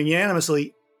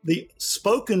 unanimously, the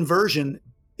spoken version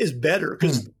is better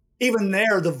because even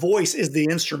there, the voice is the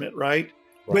instrument, right?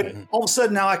 But all of a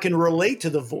sudden now I can relate to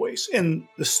the voice. And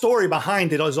the story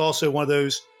behind it is also one of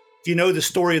those, if you know the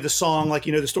story of the song, like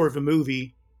you know the story of a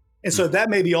movie. And so that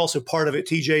may be also part of it,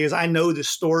 TJ, is I know the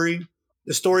story.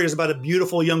 The story is about a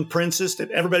beautiful young princess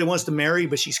that everybody wants to marry,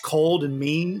 but she's cold and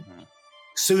mean.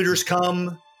 Suitors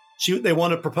come. They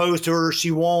want to propose to her.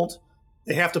 She won't.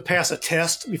 They have to pass a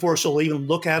test before she'll even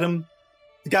look at him.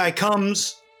 The guy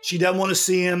comes. She doesn't want to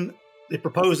see him. They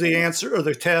propose the answer or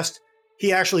the test.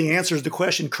 He actually answers the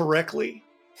question correctly,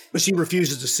 but she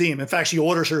refuses to see him. In fact, she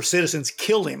orders her citizens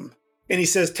kill him. And he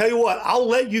says, "Tell you what, I'll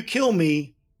let you kill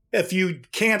me if you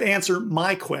can't answer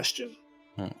my question."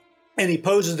 And he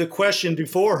poses the question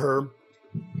before her,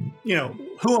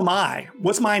 who am I?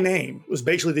 What's my name? Was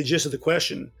basically the gist of the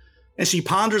question. And she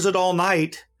ponders it all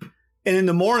night. And in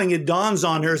the morning, it dawns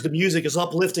on her as the music is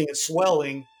uplifting and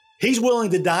swelling. He's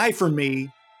willing to die for me.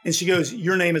 And she goes,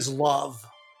 "Your name is love."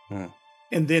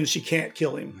 And then she can't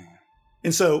kill him.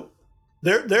 And so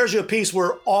there's your piece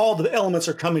where all the elements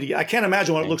are coming together. I can't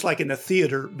imagine what it looks like in the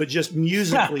theater, but just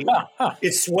musically,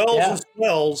 it swells and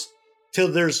swells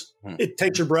till it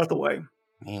takes your breath away.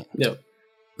 Yeah.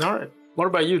 All right. What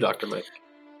about you, Dr. Lake?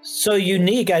 So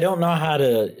unique, I don't know how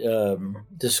to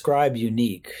describe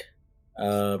unique.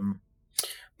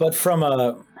 But from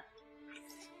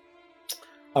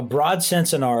a broad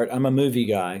sense in art, I'm a movie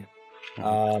guy.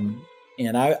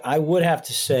 And I would have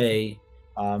to say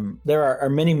there are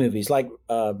many movies,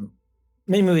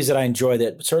 many movies that I enjoy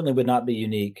that certainly would not be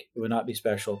unique, would not be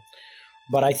special.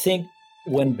 But I think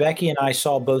when Becky and I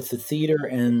saw both the theater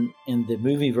and the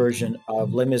movie version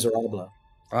of Les Miserables,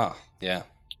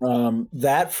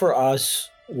 that for us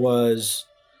was,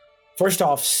 first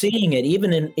off, seeing it,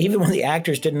 even when the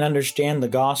actors didn't understand the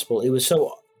gospel, it was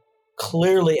so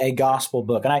clearly a gospel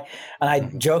book. And I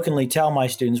jokingly tell my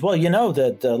students, well,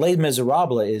 that Les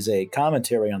Miserables is a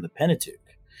commentary on the Pentateuch,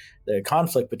 the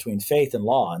conflict between faith and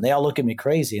law. And they all look at me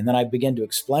crazy. And then I begin to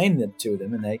explain it to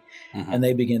them, and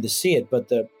they begin to see it.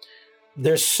 But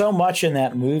there's so much in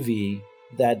that movie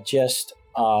that just,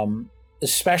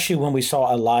 especially when we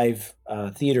saw a live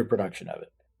theater production of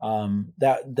it,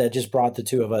 that just brought the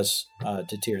two of us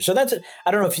to tears. So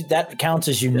I don't know if that counts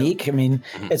as unique. I mean,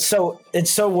 it's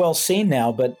so well seen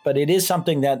now, but it is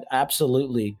something that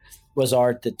absolutely was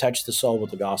art that touched the soul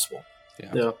with the gospel.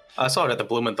 Yeah. I saw it at the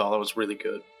Blumenthal. It was really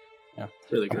good. Yeah,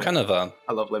 really good.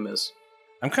 I love Les Mis.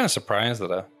 I'm kind of surprised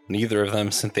that neither of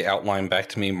them sent the outline back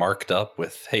to me marked up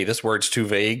with, "Hey, this word's too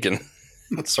vague," and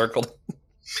circled.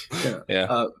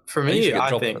 Yeah. For me,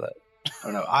 I think. I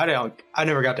don't know. I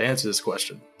never got to answer this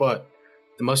question, but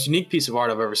the most unique piece of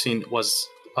art I've ever seen was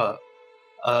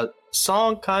a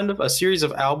song, kind of a series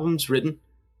of albums written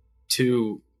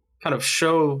to kind of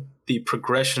show the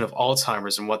progression of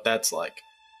Alzheimer's and what that's like.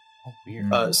 Oh,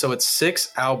 weird. So it's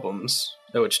 6 albums,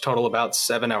 which total about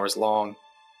 7 hours long.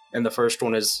 And the first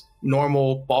one is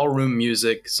normal ballroom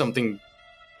music, something,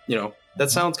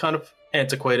 that sounds kind of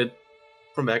antiquated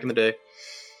from back in the day.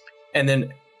 And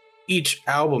then each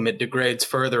album, it degrades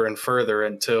further and further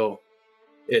until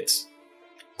it's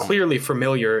clearly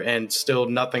familiar and still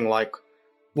nothing like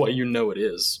what it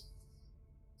is.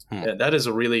 And that is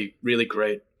a really, really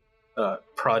great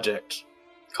project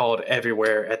called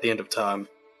Everywhere at the End of Time.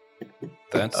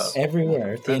 That's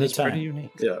Everywhere at the End of Time. Pretty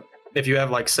unique. Yeah. If you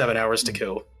have 7 hours to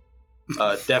kill,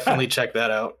 definitely check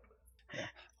that out.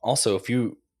 Also, if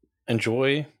you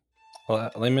enjoy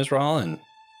Les Miserables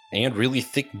and really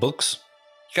thick books,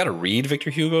 you got to read Victor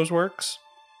Hugo's works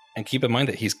and keep in mind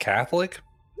that he's Catholic.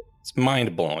 It's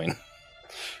mind blowing.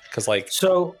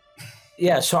 So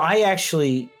I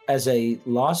actually, as a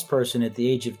lost person at the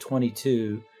age of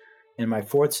 22, in my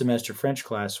 4th semester French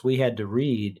class, we had to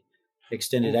read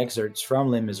extended excerpts from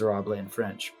Les Miserables in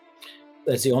French.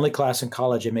 That's the only class in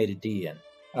college I made a D in.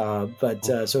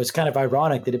 So it's kind of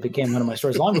ironic that it became one of my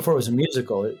stories long before it was a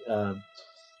musical.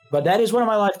 But that is one of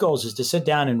my life goals, is to sit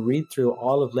down and read through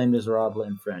all of Les Miserables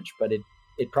in French. But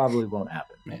it probably won't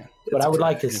happen. Man, but I would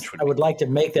like to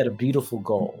make that a beautiful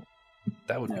goal.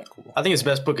 That would be cool. I think his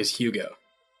best book is Hugo.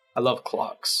 I love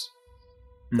clocks.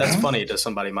 That's funny to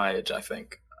somebody my age, I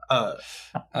think. But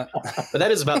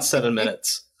that is about 7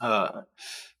 minutes.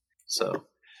 So,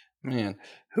 man,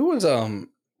 who was in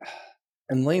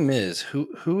Les Mis?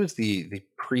 Who is the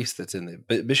priest that's in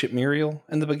the Bishop Muriel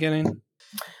in the beginning?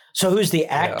 So who's the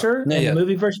actor in the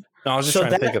movie version? No, I was just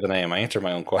trying to think of the name. I answered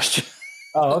my own question.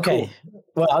 Oh, okay. Cool.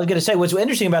 Well, I was going to say, what's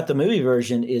interesting about the movie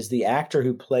version is the actor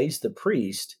who plays the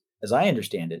priest, as I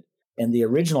understand it, in the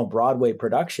original Broadway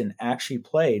production actually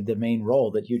played the main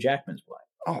role that Hugh Jackman's playing.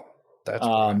 Oh, that's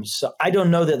cool. So I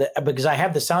don't know that because I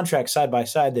have the soundtrack side by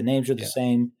side, the names are the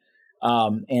same,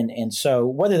 and so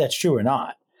whether that's true or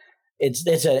not, it's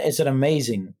an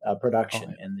amazing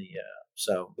production, and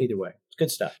so either way, it's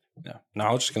good stuff. Yeah. No,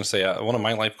 I was just going to say one of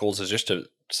my life goals is just to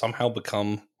somehow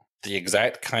become the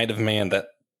exact kind of man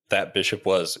that bishop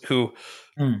was, who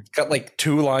got like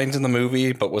 2 lines in the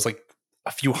movie, but was like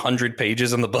a few hundred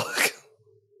pages in the book.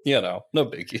 No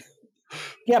biggie.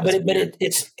 Yeah, but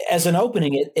it's as an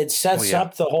opening, it sets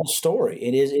up the whole story.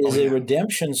 It is a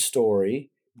redemption story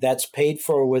that's paid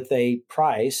for with a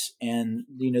price, and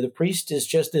the priest is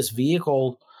just this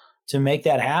vehicle to make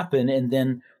that happen. And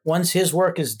then once his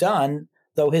work is done,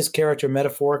 though his character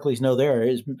metaphorically is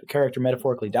his character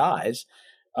metaphorically dies.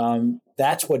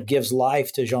 That's what gives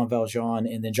life to Jean Valjean,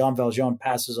 and then Jean Valjean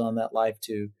passes on that life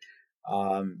to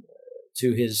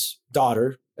his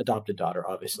daughter, adopted daughter,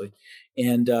 obviously,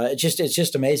 and it's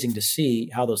just amazing to see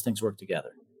how those things work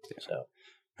together. So,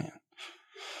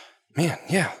 man,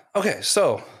 yeah. Okay,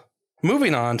 so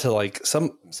moving on to like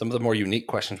some of the more unique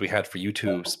questions we had for you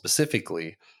two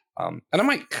specifically, and I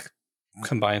might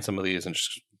combine some of these and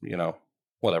just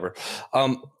whatever.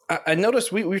 I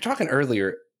noticed we were talking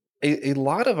earlier. A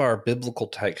lot of our biblical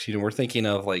texts, we're thinking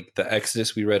of like the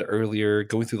Exodus we read earlier,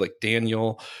 going through like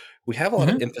Daniel. We have a lot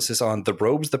of emphasis on the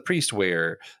robes the priest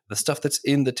wear, the stuff that's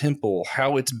in the temple,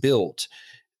 how it's built.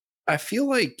 I feel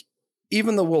like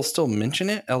even though we'll still mention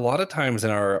it, a lot of times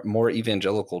in our more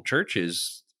evangelical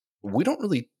churches, we don't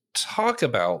really talk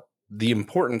about the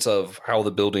importance of how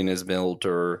the building is built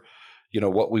or,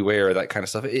 what we wear, that kind of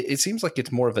stuff. It seems like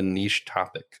it's more of a niche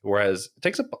topic, whereas it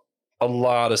takes up a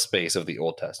lot of space of the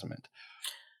Old Testament.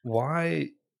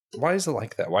 Why is it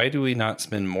like that? Why do we not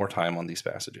spend more time on these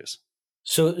passages?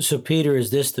 So Peter,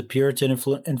 is this the Puritan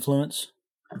influence?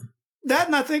 That,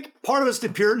 and I think part of it's the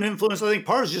Puritan influence. I think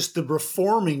part is just the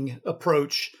reforming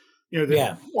approach.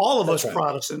 All of us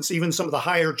Protestants, even some of the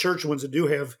higher church ones that do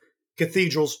have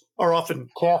cathedrals, are often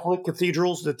Catholic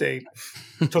cathedrals that they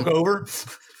took over.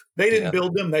 They didn't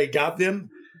build them; they got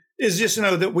them. Is just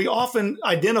that we often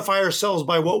identify ourselves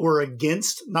by what we're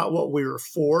against, not what we're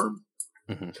for.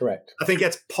 Mm-hmm. Correct. I think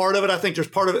that's part of it. I think there's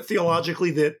part of it theologically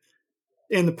that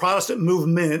in the Protestant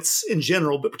movements in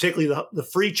general, but particularly the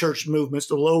free church movements,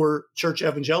 the lower church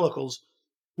evangelicals,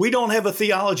 we don't have a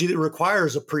theology that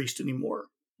requires a priest anymore.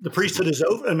 The priesthood is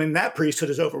over. I mean, that priesthood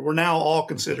is over. We're now all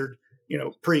considered,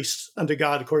 priests unto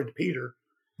God, according to Peter.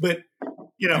 But,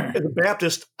 as a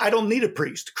Baptist, I don't need a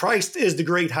priest. Christ is the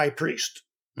great high priest.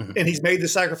 Mm-hmm. And he's made the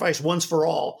sacrifice once for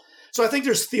all. So I think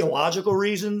there's theological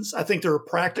reasons. I think there are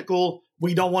practical.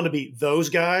 We don't want to be those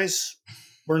guys.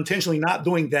 We're intentionally not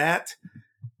doing that.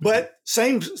 But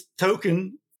same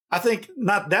token, I think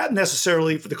not that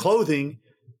necessarily for the clothing,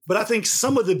 but I think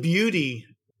some of the beauty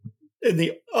in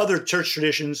the other church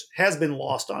traditions has been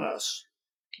lost on us.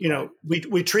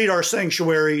 We treat our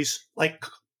sanctuaries like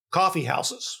coffee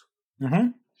houses. Mm-hmm.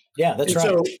 Yeah, that's right.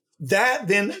 So that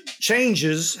then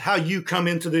changes how you come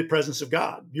into the presence of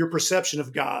God, your perception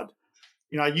of God.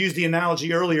 I used the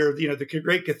analogy earlier, the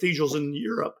great cathedrals in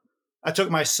Europe. I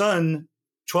took my son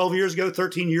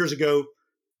 13 years ago,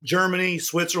 Germany,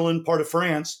 Switzerland, part of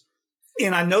France.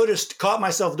 And I caught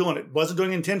myself doing it. Wasn't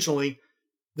doing it intentionally.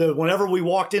 Whenever we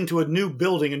walked into a new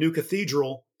building, a new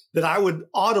cathedral, that I would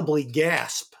audibly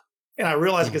gasp. And I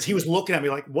realized because he was looking at me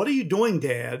like, "What are you doing,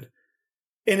 Dad?"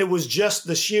 And it was just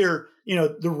the sheer,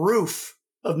 the roof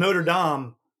of Notre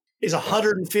Dame is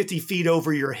 150 feet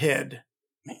over your head.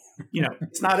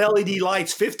 It's not LED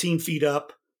lights 15 feet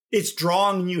up. It's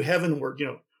drawing you heavenward.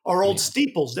 Our old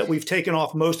steeples that we've taken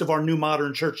off most of our new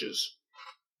modern churches.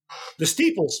 The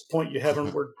steeples point you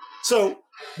heavenward. So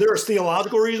there's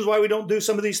theological reasons why we don't do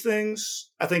some of these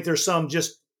things. I think there's some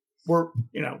we're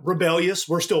rebellious.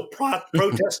 We're still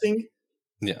protesting.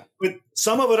 Yeah. But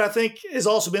some of it, I think, has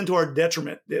also been to our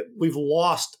detriment, that we've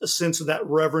lost a sense of that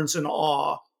reverence and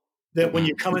awe that when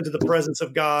you come into the presence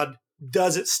of God,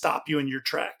 does it stop you in your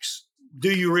tracks? Do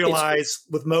you realize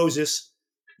with Moses,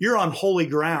 you're on holy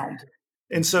ground?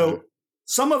 And so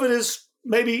some of it is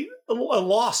maybe a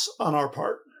loss on our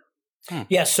part.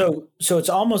 Yeah. So it's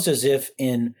almost as if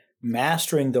in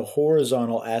mastering the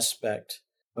horizontal aspect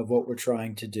of what we're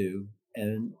trying to do,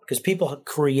 and because people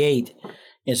create,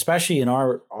 especially in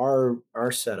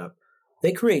our setup,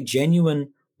 they create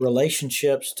genuine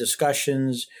relationships,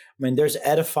 discussions, mean, there's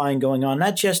edifying going on,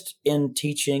 not just in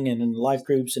teaching and in life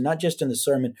groups and not just in the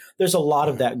sermon. There's a lot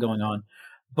of that going on.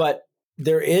 But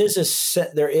there is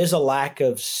a lack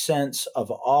of sense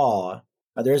of awe.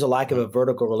 There is a lack of a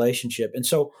vertical relationship. And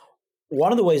so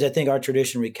one of the ways I think our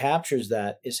tradition recaptures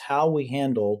that is how we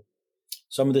handle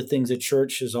some of the things the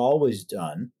church has always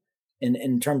done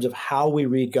in terms of how we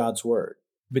read God's word.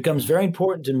 It becomes very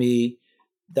important to me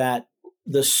that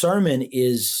the sermon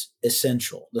is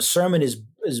essential. The sermon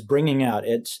is bringing out,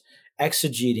 it's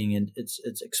exegeting, and it's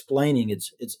explaining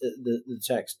it's the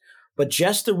text. But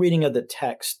just the reading of the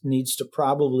text needs to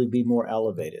probably be more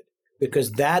elevated,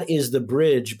 because that is the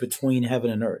bridge between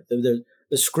heaven and earth.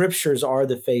 The scriptures are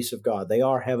the face of God. They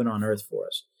are heaven on earth for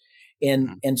us.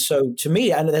 And so to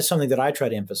me, I know that's something that I try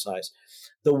to emphasize.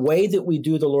 The way that we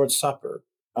do the Lord's Supper,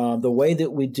 the way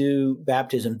that we do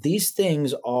baptism, these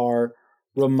things are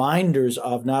reminders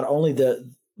of not only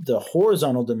the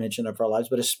horizontal dimension of our lives,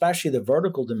 but especially the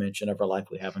vertical dimension of our life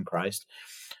we have in Christ.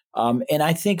 And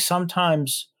I think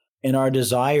sometimes in our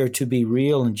desire to be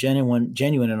real and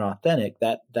genuine and authentic,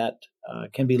 that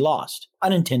can be lost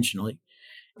unintentionally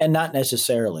and not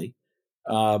necessarily.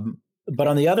 But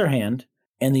on the other hand,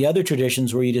 and the other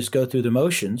traditions where you just go through the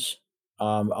motions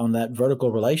on that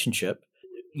vertical relationship,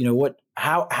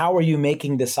 how are you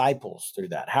making disciples through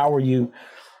that? How are you?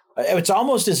 It's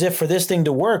almost as if for this thing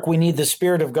to work, we need the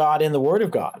Spirit of God and the Word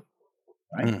of God.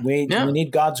 Right? We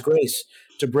need God's grace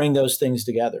to bring those things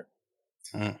together.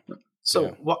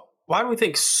 So why do we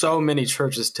think so many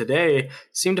churches today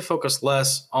seem to focus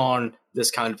less on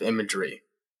this kind of imagery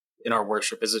in our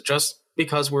worship? Is it just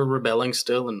because we're rebelling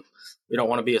still and we don't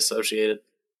want to be associated?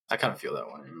 I kind of feel that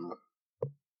way.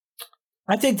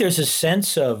 I think there's a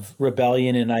sense of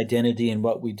rebellion and identity in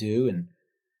what we do. And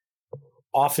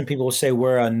often people will say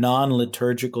we're a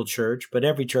non-liturgical church, but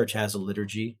every church has a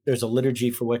liturgy. There's a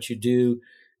liturgy for what you do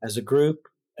as a group,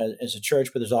 as a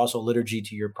church, but there's also liturgy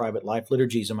to your private life.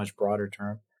 Liturgy is a much broader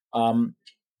term.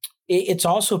 It's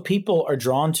also people are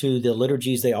drawn to the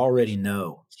liturgies they already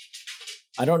know.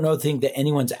 I don't think that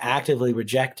anyone's actively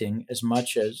rejecting as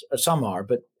much as some are,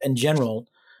 but in general,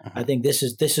 I think this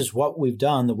is what we've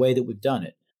done, the way that we've done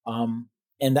it.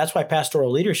 And that's why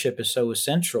pastoral leadership is so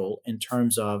essential in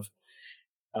terms of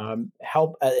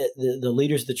help the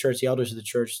leaders of the church, the elders of the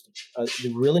church, they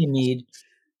really need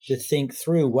to think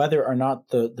through whether or not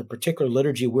the particular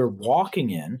liturgy we're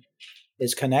walking in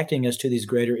is connecting us to these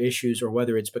greater issues, or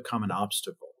whether it's become an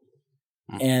obstacle.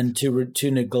 And to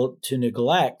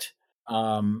neglect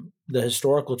the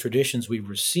historical traditions we've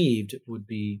received would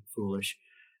be foolish.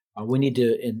 We need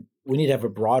to have a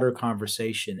broader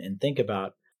conversation and think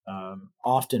about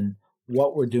often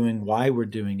what we're doing, why we're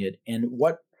doing it, and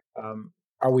what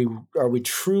are we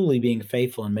truly being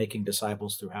faithful in making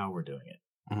disciples through how we're doing it.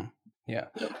 Yeah.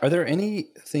 Are there any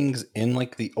things in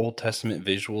like the Old Testament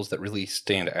visuals that really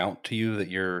stand out to you that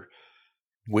you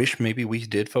wish maybe we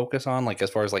did focus on, like as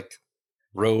far as like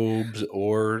robes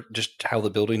or just how the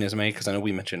building is made? Because I know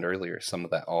we mentioned earlier some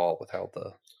of that all with how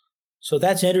the... So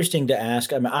that's interesting to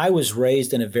ask. I mean, I was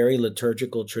raised in a very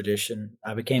liturgical tradition.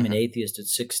 I became an atheist at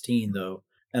 16, though,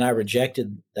 and I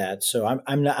rejected that. So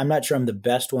I'm not sure I'm the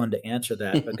best one to answer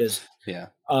that, because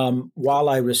while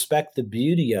I respect the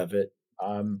beauty of it,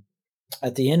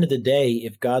 at the end of the day,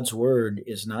 if God's word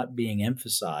is not being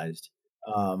emphasized,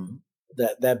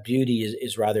 that beauty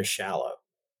is rather shallow.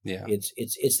 Yeah,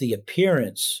 it's the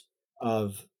appearance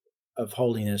of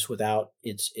holiness without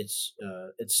its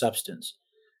substance.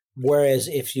 Whereas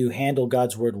if you handle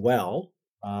God's word well,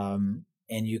 and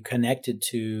you connect it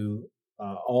to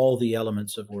all the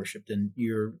elements of worship, then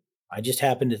I just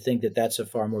happen to think that that's a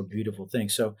far more beautiful thing.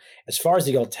 So as far as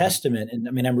the Old Testament, and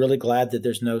I mean, I'm really glad that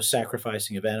there's no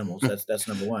sacrificing of animals. That's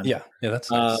number one. Yeah,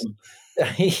 that's nice.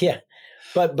 Yeah.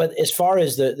 But as far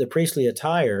as the priestly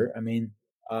attire, I mean,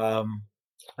 even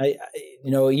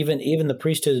the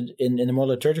priesthood in the more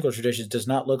liturgical traditions does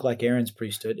not look like Aaron's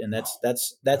priesthood, and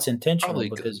that's intentional. Probably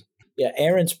because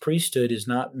Aaron's priesthood is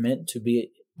not meant to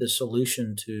be the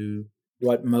solution to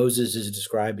what Moses is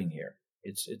describing here.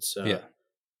 It's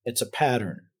a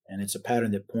pattern, and it's a pattern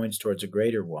that points towards a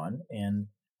greater one. And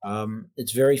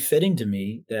it's very fitting to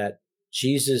me that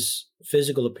Jesus'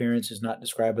 physical appearance is not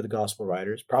described by the gospel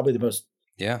writers. Probably the most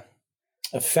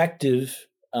effective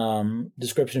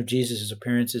description of Jesus'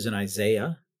 appearance is in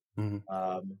Isaiah. Mm-hmm.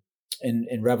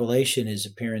 In Revelation, his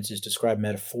appearance is described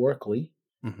metaphorically.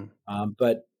 Mm-hmm.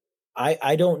 But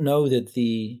I don't know that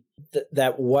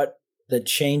that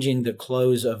changing the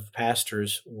clothes of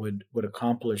pastors would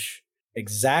accomplish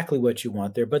exactly what you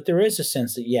want there. But there is a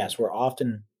sense that, yes, we're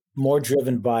often more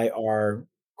driven by our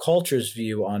culture's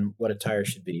view on what attire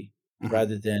should be.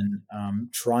 rather than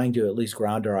trying to at least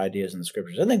ground our ideas in the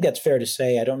scriptures. I think that's fair to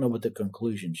say. I don't know what the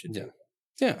conclusion should be.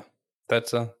 Yeah.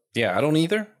 That's I don't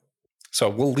either. So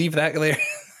we'll leave that there.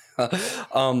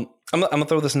 I'm gonna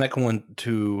throw this next one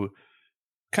to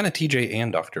kind of TJ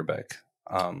and Dr. Beck.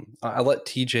 I'll let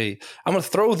TJ. I'm gonna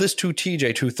throw this to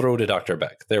TJ to throw to Dr.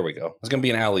 Beck. There we go. It's gonna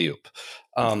be an alley-oop.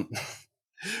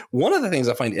 One of the things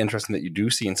I find interesting that you do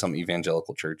see in some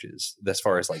evangelical churches, as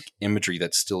far as like imagery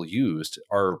that's still used,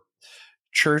 are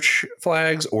church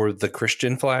flags or the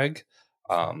Christian flag.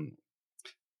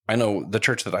 I know the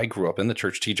church that I grew up in, the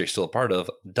church TJ still a part of,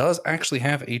 does actually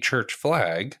have a church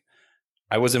flag.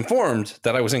 I was informed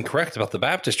that I was incorrect about the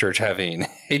Baptist church having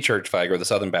a church flag, or the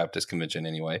Southern Baptist Convention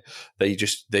anyway.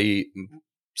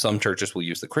 Some churches will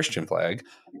use the Christian flag.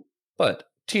 But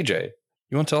TJ,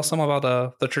 you want to tell us some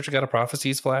about the Church of God of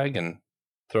Prophecies flag and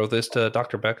throw this to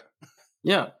Dr. Beck?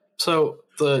 Yeah. So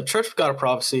the Church of God of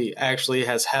Prophecy actually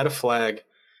has had a flag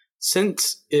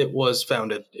since it was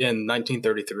founded in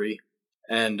 1933.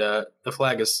 And the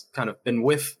flag has kind of been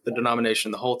with the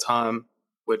denomination the whole time,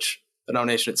 which the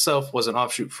denomination itself was an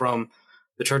offshoot from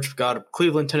the Church of God of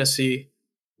Cleveland, Tennessee,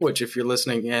 which if you're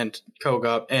listening and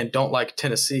COGOP and don't like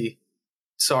Tennessee,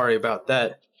 sorry about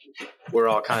that. We're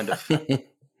all kind of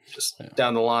just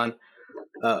down the line.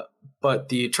 But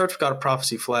the Church of God of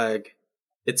Prophecy flag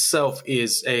itself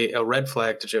is a red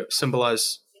flag to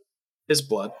symbolize his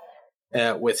blood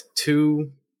with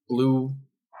two blue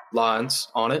lines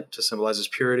on it to symbolize his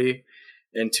purity,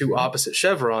 and two opposite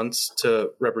chevrons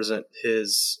to represent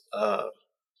his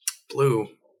blue.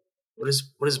 What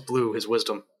is blue? His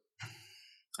wisdom,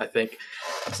 I think.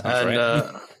 And right.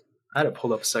 I had it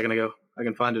pulled up a second ago. I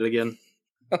can find it again.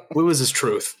 Blue is his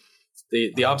truth.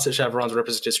 The opposite chevrons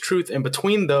represent his truth, and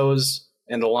between those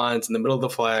and the lines in the middle of the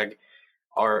flag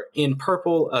are in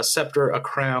purple a scepter, a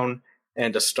crown,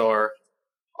 and a star,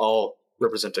 all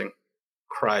representing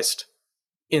Christ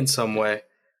in some way.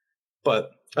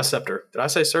 But a scepter. Did I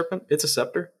say serpent? It's a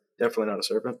scepter. Definitely not a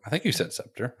serpent. I think you said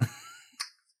scepter.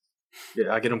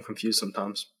 Yeah, I get them confused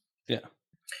sometimes. Yeah.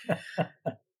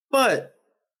 But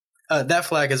that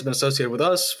flag has been associated with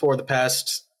us for the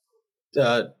past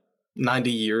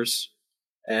 90 years.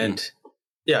 And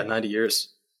 90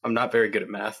 years. I'm not very good at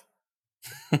math.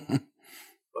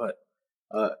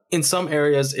 But in some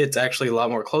areas, it's actually a lot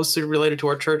more closely related to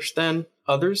our church than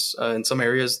others. In some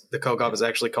areas, the COGOP is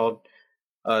actually called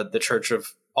the Church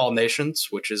of All Nations,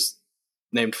 which is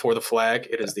named for the flag.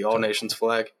 It is the All Nations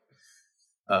flag.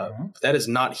 That is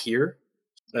not here,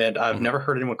 and I've never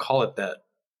heard anyone call it that,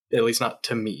 at least not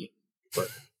to me. But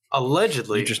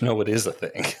allegedly... You just know it is a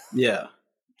thing. Yeah.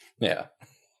 Yeah.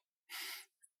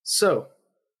 So,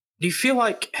 do you feel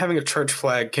like having a church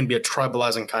flag can be a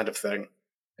tribalizing kind of thing?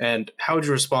 And how would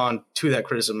you respond to that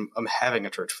criticism of having a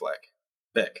church flag?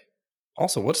 Beck.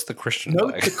 Also, what's the Christian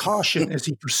Note flag? the caution as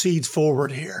he proceeds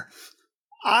forward here.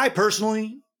 I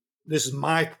personally, this is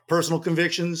my personal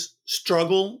convictions,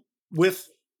 struggle with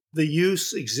the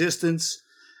use, existence.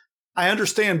 I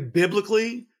understand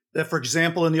biblically that, for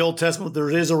example, in the Old Testament, there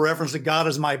is a reference to God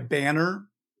as my banner.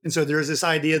 And so there's this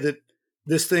idea that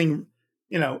this thing,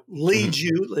 leads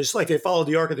you. It's like they followed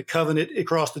the Ark of the Covenant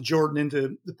across the Jordan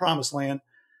into the Promised Land.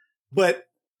 But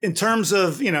in terms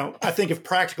of, I think of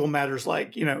practical matters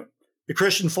like, the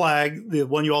Christian flag, the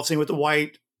one you all seen with the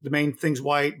white, the main thing's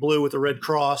white, blue with the red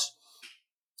cross.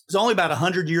 It's only about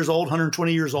 100 years old,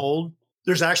 120 years old.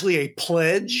 There's actually a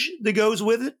pledge that goes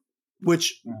with it,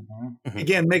 which,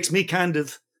 again, makes me kind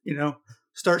of,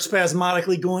 start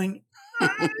spasmodically going,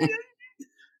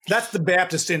 that's the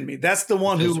Baptist in me. That's the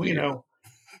one who,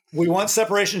 we want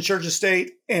separation of church and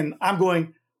state. And I'm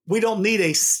going, we don't need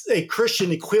a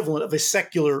Christian equivalent of a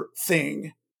secular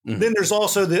thing. Then there's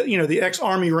also the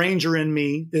ex-Army Ranger in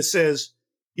me that says,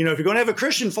 if you're going to have a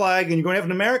Christian flag and you're going to have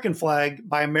an American flag,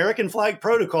 by American flag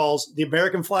protocols, the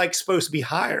American flag is supposed to be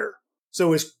higher.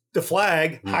 So is the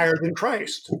flag higher than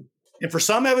Christ? And for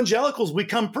some evangelicals, we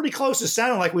come pretty close to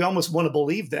sounding like we almost want to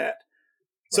believe that.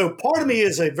 So part of me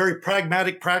is a very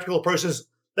pragmatic, practical approach.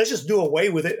 Let's just do away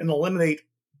with it and eliminate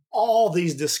all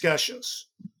these discussions.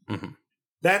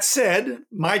 That said,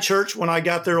 my church, when I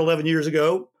got there 11 years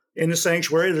ago, in the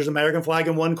sanctuary, there's an American flag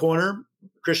in one corner,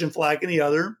 Christian flag in the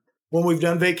other. When we've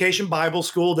done Vacation Bible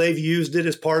School, they've used it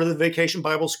as part of the Vacation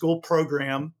Bible School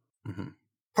program.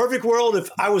 Perfect world, if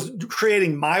I was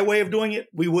creating my way of doing it,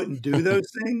 we wouldn't do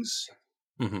those things.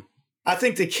 I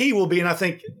think the key will be, and I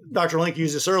think Dr. Link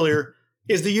used this earlier,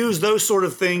 is to use those sort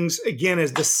of things, again,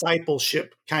 as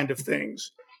discipleship kind of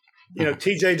things.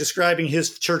 TJ describing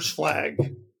his church flag.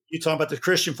 You talking about the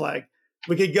Christian flag.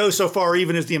 We could go so far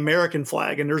even as the American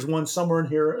flag, and there's one somewhere in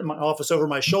here in my office over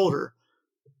my shoulder.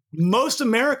 Most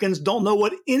Americans don't know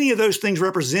what any of those things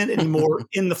represent anymore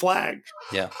in the flag.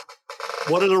 Yeah.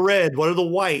 What are the red? What are the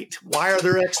white? Why are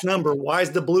there X number? Why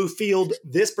is the blue field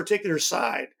this particular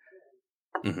side?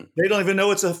 Mm-hmm. They don't even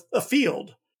know it's a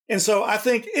field. And so I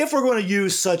think if we're going to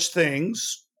use such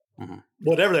things,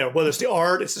 whatever they are, whether it's the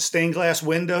art, it's the stained glass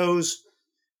windows,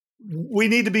 we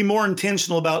need to be more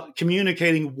intentional about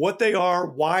communicating what they are,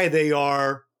 why they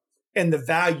are, and the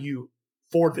value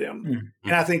for them. Mm-hmm.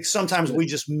 And I think sometimes we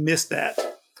just miss that.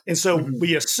 And so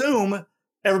we assume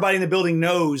everybody in the building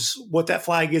knows what that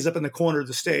flag is up in the corner of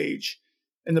the stage.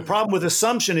 And the problem with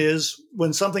assumption is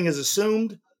when something is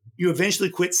assumed, you eventually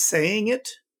quit saying it,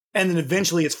 and then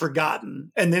eventually it's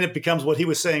forgotten. And then it becomes what he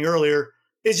was saying earlier.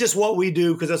 It's just what we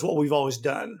do because that's what we've always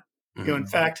done. Mm-hmm. You know, in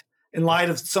fact, in light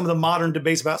of some of the modern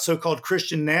debates about so-called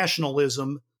Christian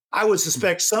nationalism, I would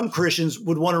suspect some Christians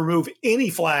would want to remove any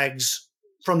flags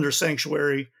from their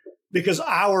sanctuary because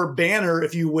our banner,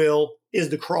 if you will, is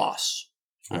the cross.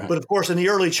 Right. But of course, in the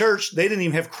early church, they didn't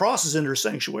even have crosses in their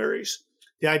sanctuaries.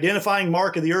 The identifying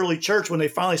mark of the early church when they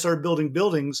finally started building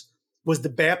buildings was the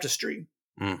baptistry.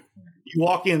 Mm. You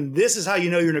walk in, this is how you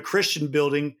know you're in a Christian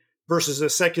building versus a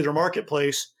secular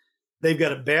marketplace. They've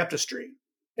got a baptistry.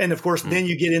 And of course, then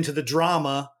you get into the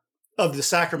drama of the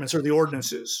sacraments or the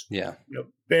ordinances. Yeah. You know,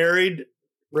 buried,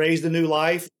 raised to new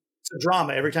life. It's a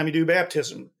drama every time you do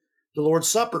baptism. The Lord's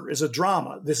Supper is a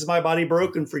drama. This is my body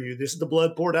broken for you. This is the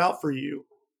blood poured out for you.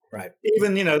 Right.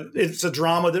 Even, you know, it's a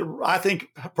drama that I think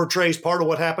portrays part of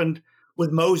what happened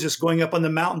with Moses going up on the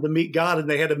mountain to meet God, and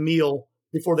they had a meal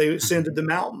before they ascended the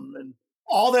mountain. And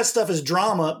all that stuff is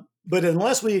drama, but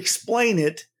unless we explain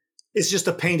it, it's just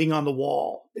a painting on the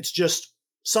wall. It's just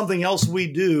something else we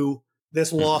do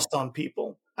that's lost on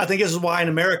people. I think this is why in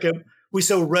America, we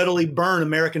so readily burn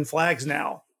American flags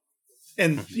now.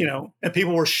 And, you know, and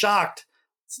people were shocked,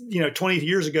 20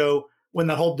 years ago when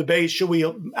the whole debate, should we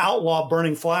outlaw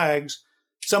burning flags?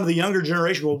 Some of the younger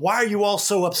generation go, why are you all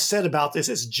so upset about this?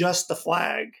 It's just the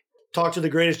flag. Talk to the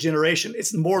greatest generation.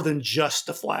 It's more than just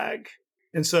the flag.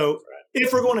 And so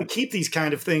if we're going to keep these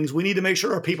kind of things, we need to make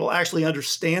sure our people actually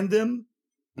understand them,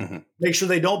 make sure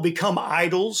they don't become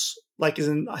idols, like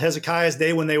in Hezekiah's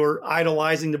day when they were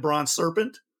idolizing the bronze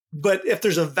serpent. But if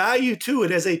there's a value to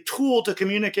it as a tool to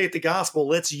communicate the gospel,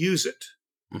 let's use it.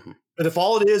 But if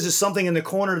all it is something in the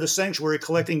corner of the sanctuary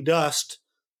collecting dust,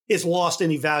 it's lost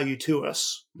any value to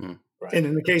us. Right. And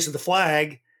in the case of the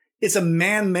flag, it's a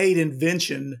man-made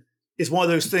invention. It's one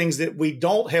of those things that we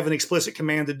don't have an explicit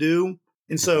command to do.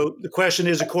 And so the question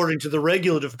is, according to the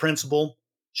regulative principle,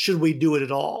 should we do it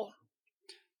at all?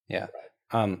 Yeah.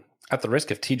 At the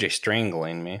risk of TJ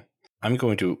strangling me, I'm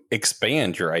going to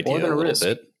expand your idea a little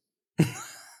bit.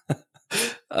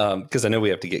 Because I know we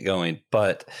have to get going.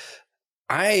 But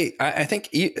I think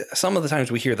some of the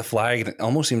times we hear the flag, and it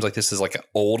almost seems like this is like an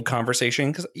old conversation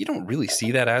because you don't really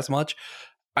see that as much.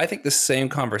 I think the same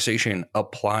conversation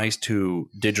applies to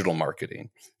digital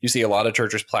marketing. You see a lot of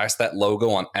churches plaster that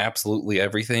logo on absolutely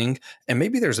everything, and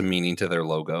maybe there's a meaning to their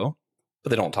logo, but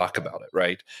they don't talk about it,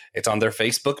 right? It's on their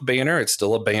Facebook banner. It's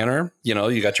still a banner. You know,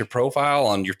 you got your profile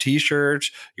on your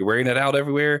T-shirts. You're wearing it out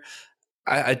everywhere.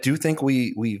 I do think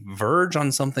we verge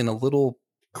on something a little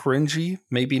cringy,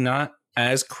 maybe not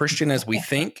as Christian as we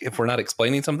think if we're not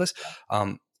explaining some of this.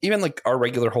 Even like our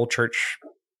regular whole church,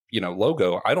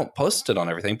 logo, I don't post it on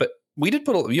everything, but we did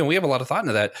put, we have a lot of thought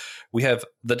into that. We have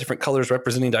the different colors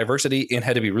representing diversity and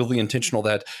had to be really intentional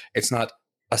that it's not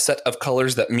a set of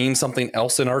colors that mean something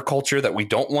else in our culture that we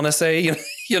don't want to say,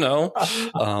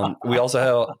 we also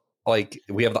have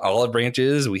we have the olive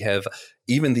branches. We have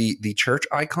even the church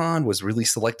icon was really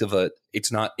selective.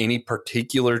 It's not any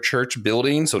particular church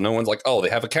building. So no one's like, oh, they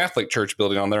have a Catholic church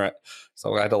building on there.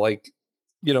 So I had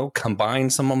to combine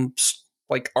some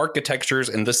architectures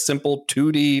in this simple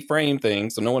 2D frame thing.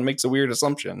 So no one makes a weird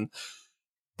assumption.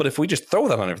 But if we just throw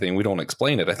that on everything, we don't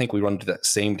explain it. I think we run into that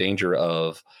same danger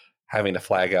of having to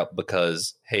flag out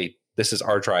because, hey, this is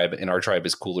our tribe and our tribe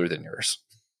is cooler than yours.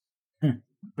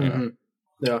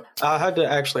 Yeah, I had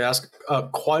to actually ask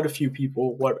quite a few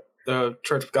people what the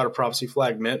Church of God of Prophecy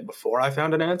flag meant before I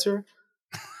found an answer.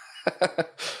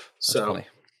 So funny.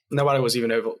 Nobody was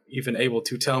even able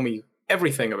to tell me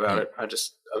everything about it. I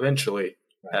just eventually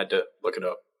had to look it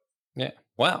up. Yeah.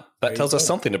 Wow. That tells us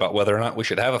something about whether or not we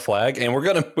should have a flag, and we're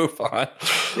going to move on.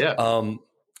 Yeah.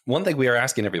 One thing we are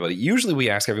asking everybody, usually we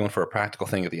ask everyone for a practical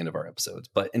thing at the end of our episodes,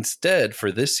 but instead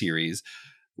for this series,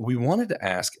 we wanted to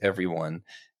ask everyone,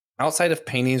 outside of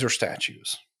paintings or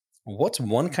statues, what's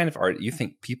one kind of art you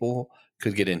think people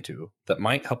could get into that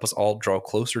might help us all draw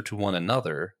closer to one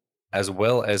another as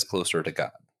well as closer to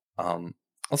God?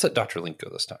 Let's let Dr. Link go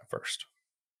this time first.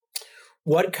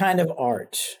 What kind of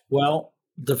art? Well,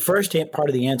 the first part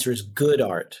of the answer is good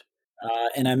art.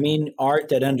 And I mean art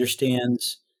that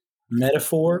understands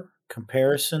metaphor,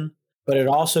 comparison, but it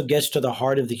also gets to the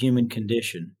heart of the human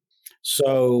condition.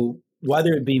 So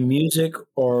whether it be music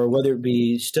or whether it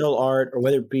be still art or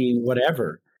whether it be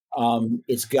whatever,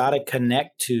 it's got to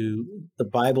connect to the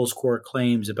Bible's core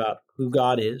claims about who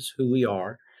God is, who we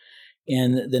are,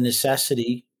 and the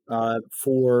necessity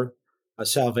for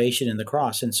salvation in the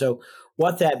cross. And so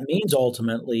what that means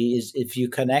ultimately is if you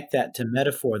connect that to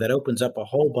metaphor, that opens up a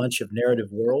whole bunch of narrative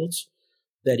worlds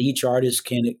that each artist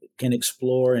can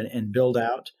explore and build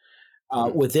out.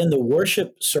 Within the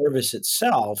worship service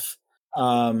itself,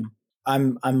 I'm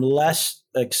less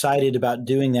excited about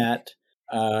doing that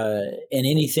in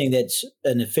anything that's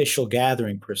an official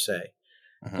gathering per se.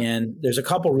 And there's a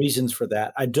couple reasons for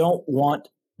that. I don't want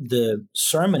the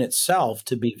sermon itself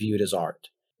to be viewed as art,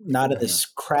 not in this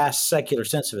crass secular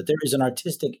sense of it. There is an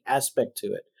artistic aspect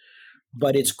to it,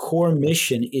 but its core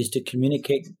mission is to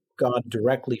communicate God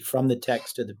directly from the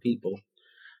text to the people.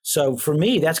 So for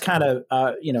me, that's kind of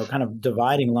kind of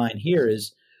dividing line here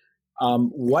is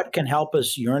what can help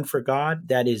us yearn for God.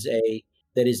 That is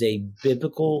a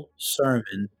biblical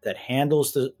sermon that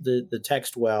handles the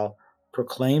text well,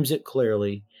 proclaims it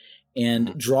clearly,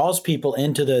 and draws people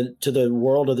into the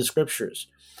world of the scriptures.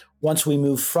 Once we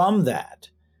move from that,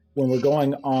 when we're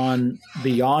going on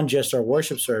beyond just our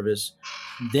worship service,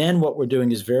 then what we're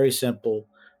doing is very simple.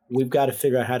 We've got to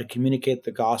figure out how to communicate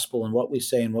the gospel and what we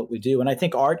say and what we do. And I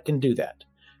think art can do that.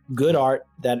 Good art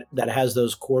that has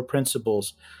those core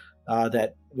principles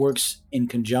that works in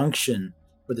conjunction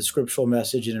with the scriptural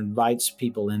message and invites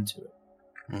people into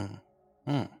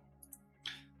it.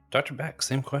 Dr. Beck,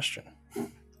 same question.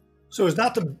 So as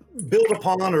not to build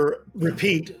upon or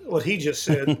repeat what he just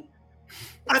said,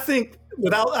 I think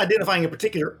without identifying a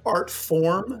particular art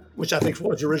form, which I think is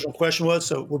what your original question was,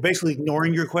 so we're basically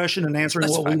ignoring your question and answering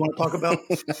That's what fine. we want to talk about.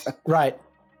 Right.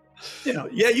 Yeah,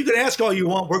 you can ask all you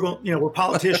want. We're going, we're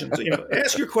politicians.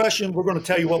 Ask your question. We're going to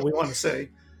tell you what we want to say.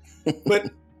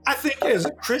 But I think as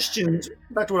Christians,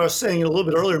 back to what I was saying a little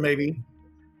bit earlier, maybe,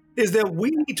 is that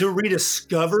we need to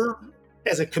rediscover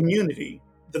as a community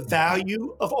the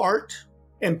value of art.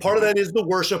 And part of that is the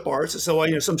worship arts.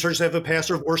 So, some churches have a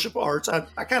pastor of worship arts. I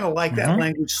kind of like that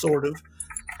language, sort of.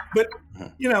 But,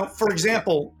 for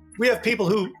example, we have people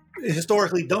who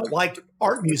historically don't like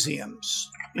art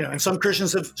museums. And some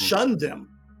Christians have shunned them.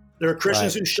 There are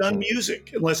Christians who shun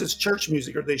music, unless it's church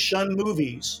music, or they shun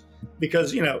movies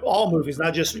because, all movies,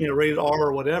 not just, rated R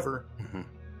or whatever.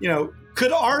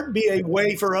 Could art be a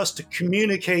way for us to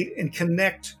communicate and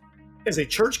connect as a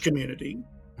church community?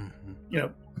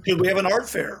 Could we have an art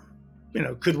fair?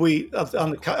 Could we, at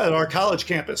our college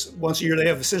campus, once a year, they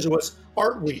have essentially what's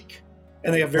Art Week,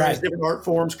 and they have various different art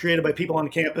forms created by people on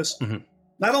the campus,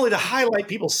 not only to highlight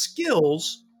people's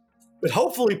skills, but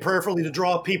hopefully prayerfully to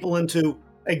draw people into,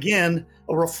 again,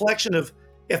 a reflection of,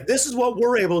 if this is what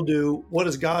we're able to do, what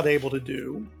is God able to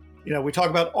do? We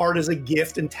talk about art as a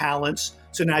gift and talents.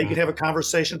 So now you could have a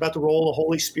conversation about the role of the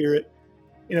Holy Spirit.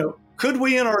 Could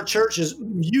we in our churches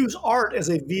use art as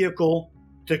a vehicle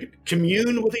to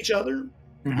commune with each other,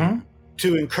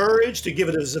 to encourage, to give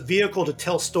it as a vehicle to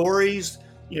tell stories,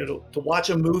 to watch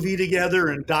a movie together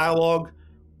and dialogue?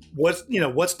 What's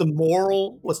the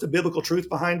moral, what's the biblical truth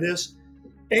behind this?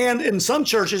 And in some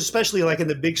churches, especially like in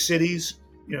the big cities,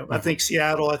 I think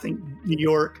Seattle, I think New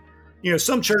York,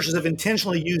 some churches have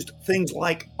intentionally used things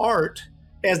like art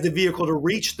as the vehicle to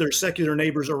reach their secular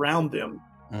neighbors around them,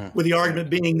 with the argument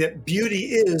being that beauty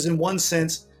is, in one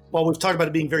sense, while we've talked about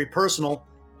it being very personal,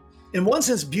 in one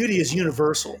sense, beauty is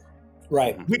universal.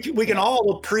 Right. We can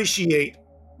all appreciate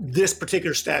this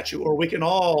particular statue, or we can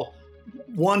all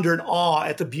wonder in awe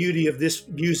at the beauty of this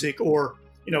music, or,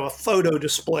 a photo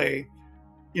display.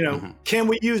 Can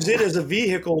we use it as a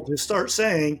vehicle to start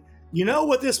saying,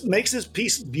 what this makes this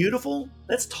piece beautiful?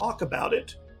 Let's talk about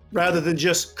it, rather than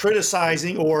just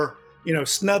criticizing or,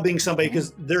 snubbing somebody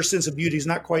because their sense of beauty is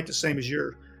not quite the same as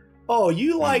yours. Oh,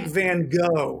 you like Van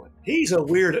Gogh. He's a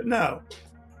weird. No.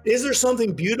 Is there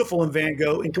something beautiful in Van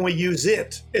Gogh, and can we use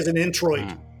it as an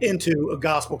introit into a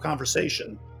gospel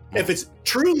conversation? If it's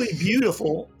truly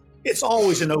beautiful, it's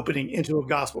always an opening into a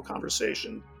gospel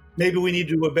conversation. Maybe we need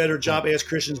to do a better job as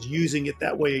Christians using it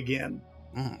that way again.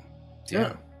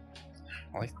 Yeah.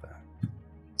 I like that.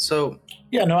 So,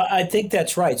 I think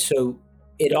that's right. So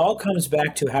it all comes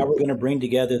back to how we're going to bring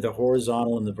together the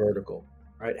horizontal and the vertical,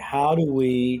 right? How do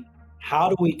we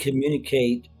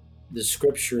communicate the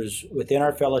scriptures within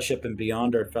our fellowship and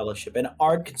beyond our fellowship? And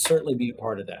art can certainly be a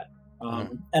part of that.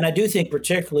 And I do think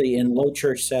particularly in low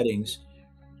church settings,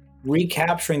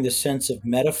 recapturing the sense of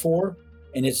metaphor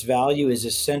and its value is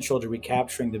essential to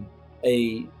recapturing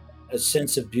a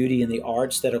sense of beauty in the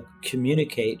arts that'll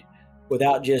communicate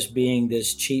without just being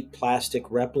this cheap plastic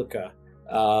replica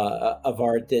of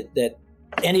art that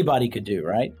anybody could do,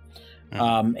 right?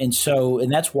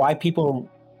 And that's why people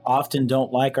often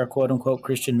don't like our quote unquote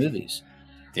Christian movies.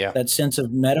 Yeah. That sense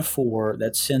of metaphor,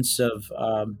 that sense of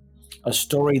a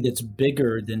story that's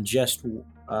bigger than just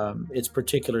its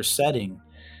particular setting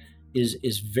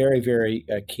is very, very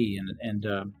key.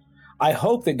 And I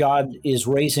hope that God is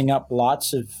raising up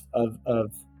lots of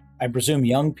I presume,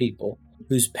 young people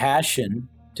whose passion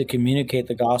to communicate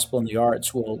the gospel in the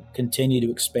arts will continue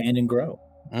to expand and grow.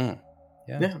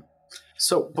 Yeah.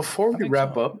 So before we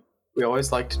wrap up, we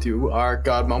always like to do our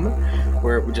God moment,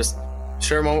 where we just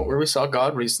share a moment where we saw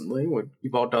God recently.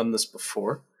 We've all done this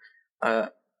before.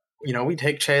 We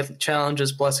take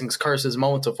challenges, blessings, curses,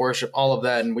 moments of worship, all of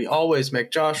that, and we always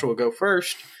make Joshua go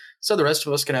first, so the rest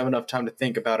of us can have enough time to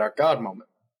think about our God moment.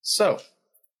 So,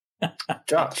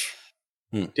 Josh,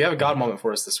 do you have a God moment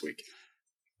for us this week?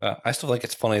 I still think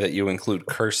it's funny that you include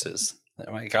curses.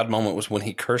 My God moment was when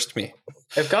he cursed me.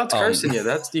 If God's cursing you,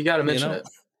 you got to mention it.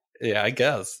 Yeah, I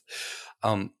guess.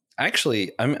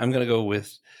 Actually, I'm going to go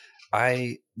with.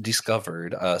 I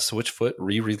discovered Switchfoot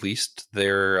re-released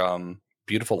their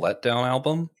Beautiful Letdown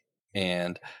album,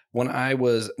 and when I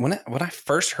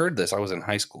first heard this, I was in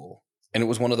high school, and it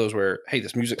was one of those where, hey,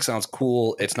 this music sounds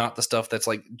cool. It's not the stuff that's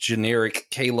like generic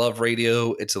K-Love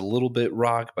radio. It's a little bit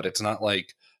rock, but it's not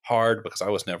like hard, because I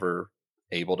was never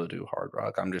able to do hard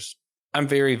rock. I'm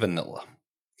very vanilla.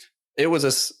 It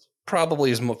was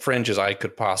probably as fringe as I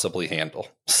could possibly handle.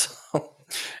 So,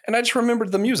 and I just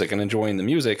remembered the music and enjoying the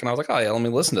music, and I was like, oh yeah, let me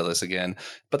listen to this again.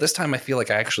 But this time I feel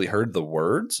like I actually heard the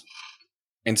words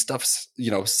and stuff's,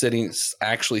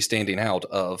 actually standing out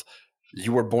of,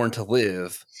 you were born to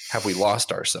live, have we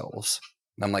lost ourselves?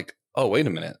 And I'm like, oh, wait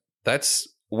a minute. That's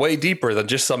way deeper than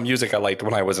just some music I liked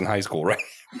when I was in high school, right?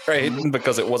 Right?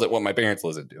 Because it wasn't what my parents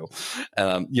listened to.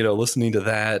 Listening to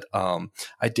that,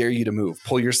 I dare you to move,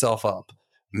 pull yourself up.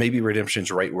 Maybe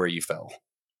redemption's right where you fell.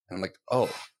 And I'm like, oh,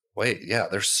 wait, yeah,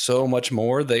 there's so much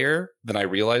more there than I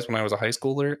realized when I was a high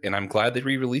schooler. And I'm glad they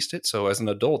re-released it. So as an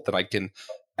adult, that I can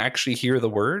actually hear the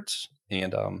words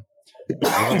and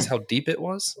realize how deep it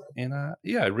was. And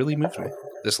it really moved me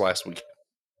this last week.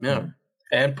 Yeah.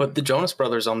 And put the Jonas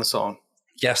Brothers on the song.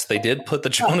 Yes, they did put the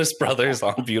Jonas Brothers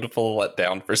on Beautiful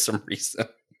Letdown for some reason.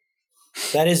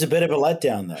 That is a bit of a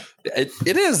letdown, though.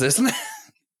 It is, isn't it?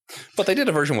 But they did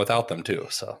a version without them, too.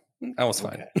 So that was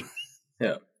fine. Okay.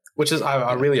 Yeah. Which is,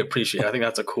 I really appreciate. I think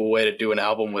that's a cool way to do an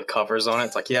album with covers on it.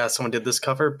 It's like, yeah, someone did this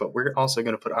cover, but we're also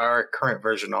going to put our current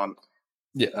version on.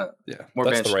 Yeah. More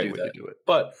that's bands the right should do way that. to do it.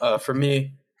 But for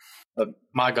me,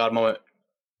 my God moment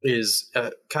is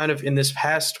kind of in this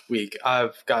past week,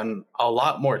 I've gotten a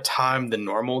lot more time than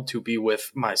normal to be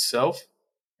with myself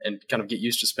and kind of get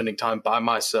used to spending time by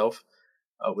myself,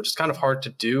 which is kind of hard to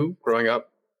do growing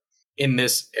up in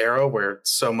this era where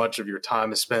so much of your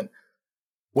time is spent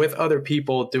with other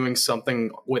people, doing something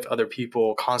with other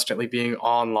people, constantly being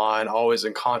online, always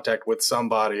in contact with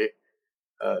somebody.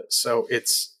 So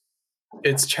it's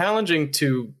challenging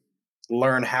to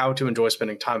learn how to enjoy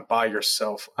spending time by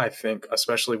yourself, I think,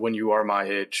 especially when you are my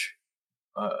age.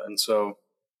 And so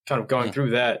kind of going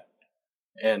through that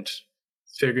and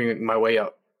figuring my way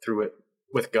out through it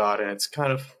with God. And it's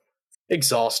kind of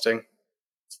exhausting,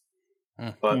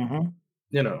 but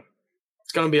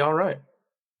it's going to be all right.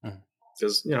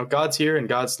 Because, God's here and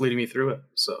God's leading me through it.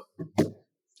 So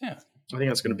yeah, I think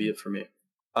that's going to be it for me.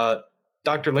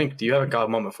 Dr. Link, do you have a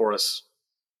God moment for us?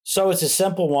 So it's a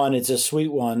simple one. It's a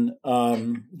sweet one.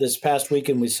 This past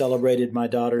weekend, we celebrated my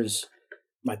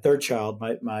third child,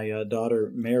 my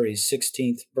daughter Mary's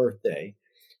 16th birthday.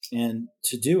 And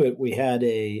to do it, we had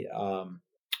a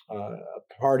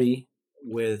party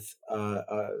with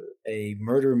a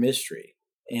murder mystery.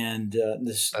 And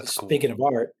That's cool. Speaking of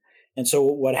art. And so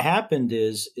what happened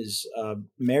is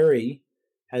Mary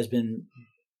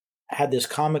had this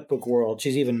comic book world.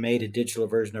 She's even made a digital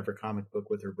version of her comic book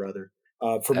with her brother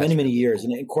for many, many years,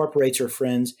 and it incorporates her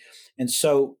friends. And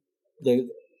so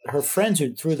her friends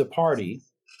who threw the party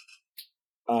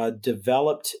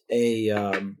developed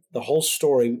the whole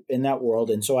story in that world.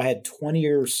 And so I had 20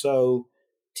 or so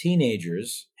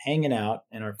teenagers hanging out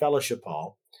in our fellowship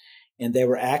hall, and they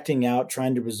were acting out,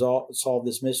 trying to solve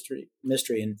this mystery.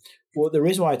 And the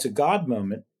reason why it's a God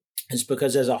moment is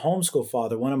because as a homeschool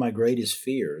father, one of my greatest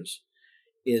fears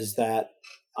is that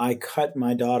I cut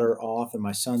my daughter off and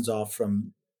my sons off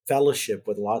from fellowship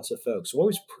with lots of folks. So I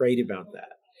always prayed about that.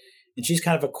 And she's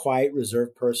kind of a quiet,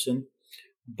 reserved person.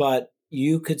 But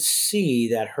you could see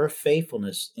that her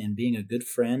faithfulness in being a good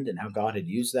friend and how God had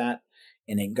used that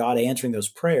and in God answering those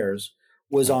prayers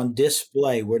was on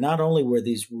display, where not only were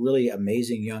these really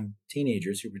amazing young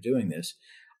teenagers who were doing this,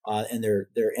 and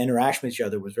their interaction with each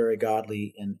other was very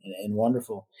godly and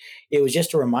wonderful. It was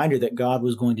just a reminder that God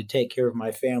was going to take care of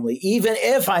my family, even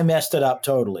if I messed it up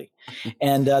totally.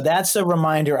 And that's a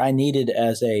reminder I needed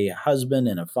as a husband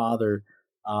and a father,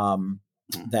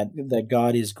 that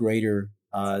God is greater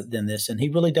than this, and He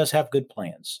really does have good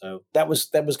plans. So that was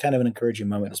kind of an encouraging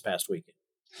moment this past weekend.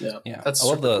 Yeah. That's a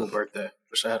super cool birthday.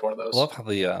 Wish I had one of those. I love how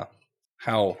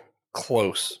how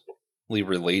closely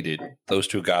related those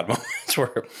two God moments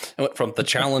were. It went from the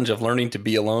challenge of learning to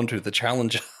be alone to the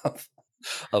challenge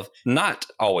of not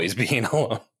always being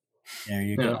alone. There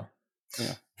you go.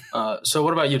 Yeah. So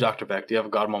what about you, Dr. Beck? Do you have a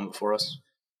God moment for us?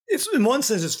 It's, in one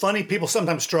sense, it's funny. People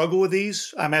sometimes struggle with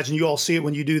these. I imagine you all see it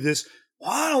when you do this.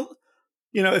 Well,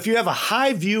 if you have a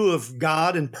high view of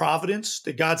God and providence,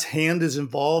 that God's hand is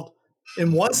involved,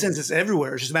 in one sense, it's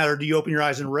everywhere. It's just a matter of, do you open your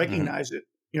eyes and recognize it?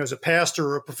 As a pastor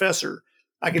or a professor,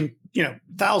 I can,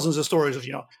 thousands of stories of,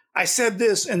 I said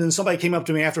this, and then somebody came up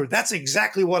to me afterward. That's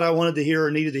exactly what I wanted to hear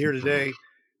or needed to hear today.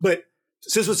 But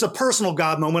since it's a personal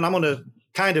God moment, I'm going to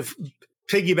kind of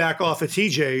piggyback off of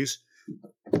TJ's.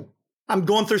 I'm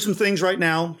going through some things right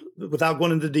now without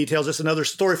going into details. It's another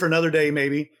story for another day,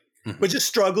 maybe, but just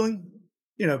struggling,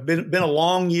 been a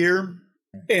long year.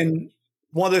 And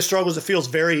one of those struggles that feels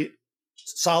very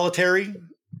solitary.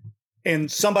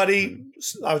 And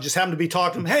I just happened to be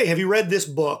talking to them. Hey, have you read this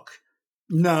book?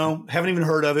 No, haven't even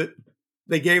heard of it.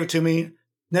 They gave it to me.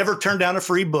 Never turned down a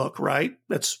free book, right?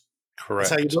 That's correct.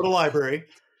 That's how you go to a library.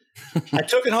 I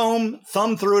took it home,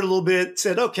 thumbed through it a little bit,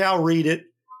 said, okay, I'll read it.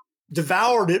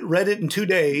 Devoured it, read it in 2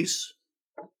 days.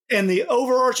 And the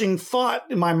overarching thought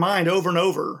in my mind over and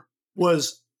over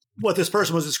was what this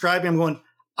person was describing. I'm going,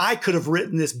 I could have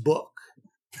written this book.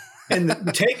 And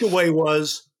the takeaway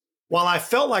was, while I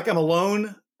felt like I'm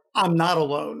alone, I'm not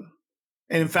alone.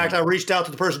 And in fact, I reached out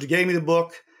to the person who gave me the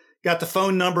book, got the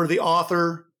phone number of the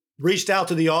author, reached out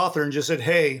to the author and just said,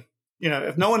 hey,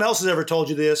 if no one else has ever told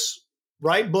you this,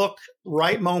 right book,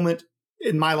 right moment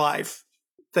in my life.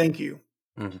 Thank you.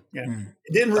 Mm-hmm.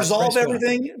 It didn't resolve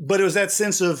everything, but it was that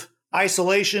sense of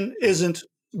isolation isn't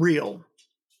real,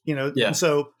 And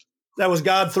so that was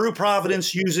God through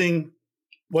providence using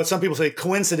what some people say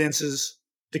coincidences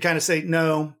to kind of say,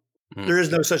 no, there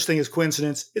is no such thing as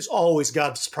coincidence. It's always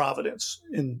God's providence.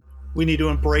 And we need to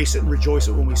embrace it and rejoice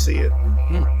it when we see it.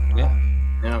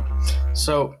 Yeah.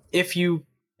 So if you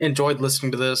enjoyed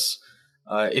listening to this,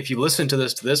 if you listened to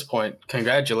this point,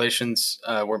 congratulations.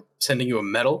 We're sending you a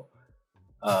medal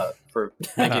for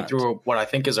making it through what I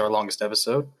think is our longest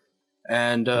episode.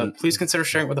 And please consider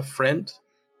sharing it with a friend,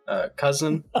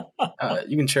 cousin.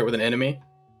 You can share it with an enemy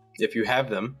if you have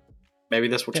them. Maybe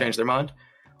this will change their mind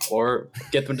or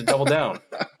get them to double down.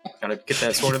 Gotta get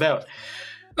that sorted out.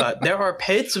 There are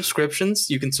paid subscriptions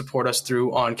you can support us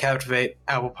through on Captivate,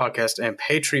 Apple Podcast, and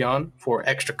Patreon for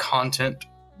extra content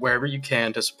wherever you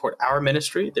can to support our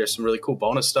ministry. There's some really cool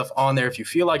bonus stuff on there if you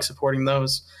feel like supporting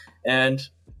those. And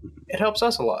it helps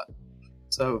us a lot.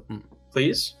 So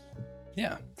please.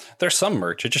 Yeah. There's some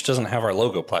merch. It just doesn't have our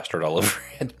logo plastered all over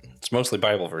it. It's mostly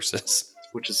Bible verses.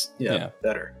 Which is,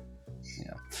 better.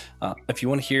 Yeah. If you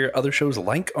want to hear other shows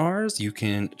like ours, you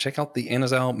can check out the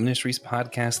Anazao Ministries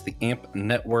podcast, the AMP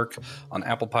Network on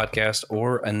Apple Podcast,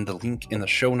 or in the link in the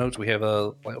show notes. We have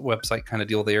a website kind of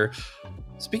deal there.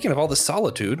 Speaking of all this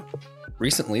solitude,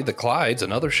 recently the Clydes,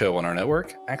 another show on our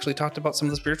network, actually talked about some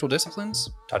of the spiritual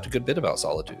disciplines, talked a good bit about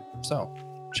solitude. So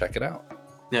check it out.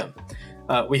 Yeah.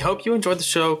 We hope you enjoyed the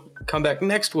show. Come back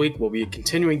next week. We'll be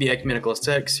continuing the Ecumenical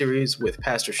Aesthetics series with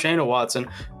Pastor Shana Watson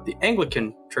of the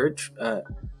Anglican Church.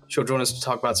 She'll join us to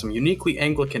talk about some uniquely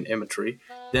Anglican imagery.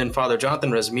 Then Father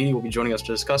Jonathan Resmini will be joining us to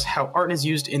discuss how art is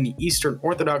used in the Eastern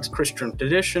Orthodox Christian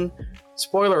tradition.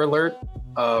 Spoiler alert,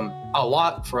 a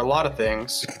lot for a lot of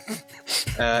things.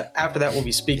 After that, we'll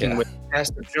be speaking with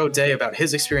Pastor Joe Day about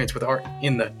his experience with art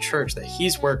in the church that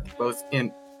he's worked both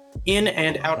in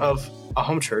and out of a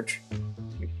home church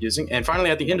using. And finally,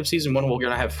 at the end of season 1, we're going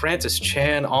to have Francis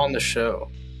Chan on the show.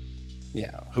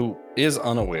 Yeah, who is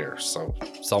unaware, so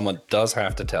someone does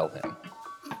have to tell him.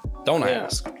 Don't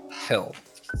ask. Hell.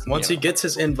 Once he gets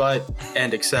his invite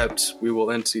and accepts, we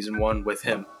will end season 1 with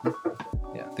him.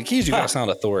 Yeah, the key is you gotta sound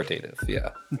authoritative. Yeah.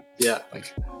 Yeah.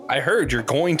 Like, I heard you're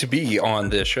going to be on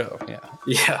this show. Yeah.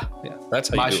 Yeah. Yeah. That's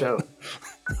how my you do show. It.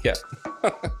 Yeah.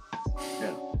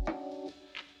 Yeah.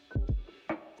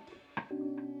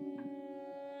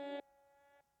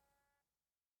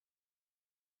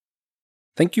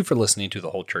 Thank you for listening to the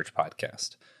Whole Church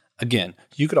Podcast. Again,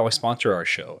 you could always sponsor our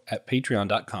show at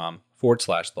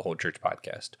patreon.com/The Whole Church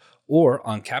Podcast, or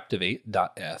on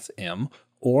Captivate.fm,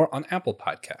 or on Apple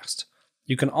Podcasts.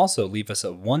 You can also leave us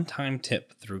a one-time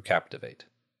tip through Captivate.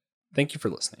 Thank you for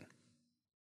listening.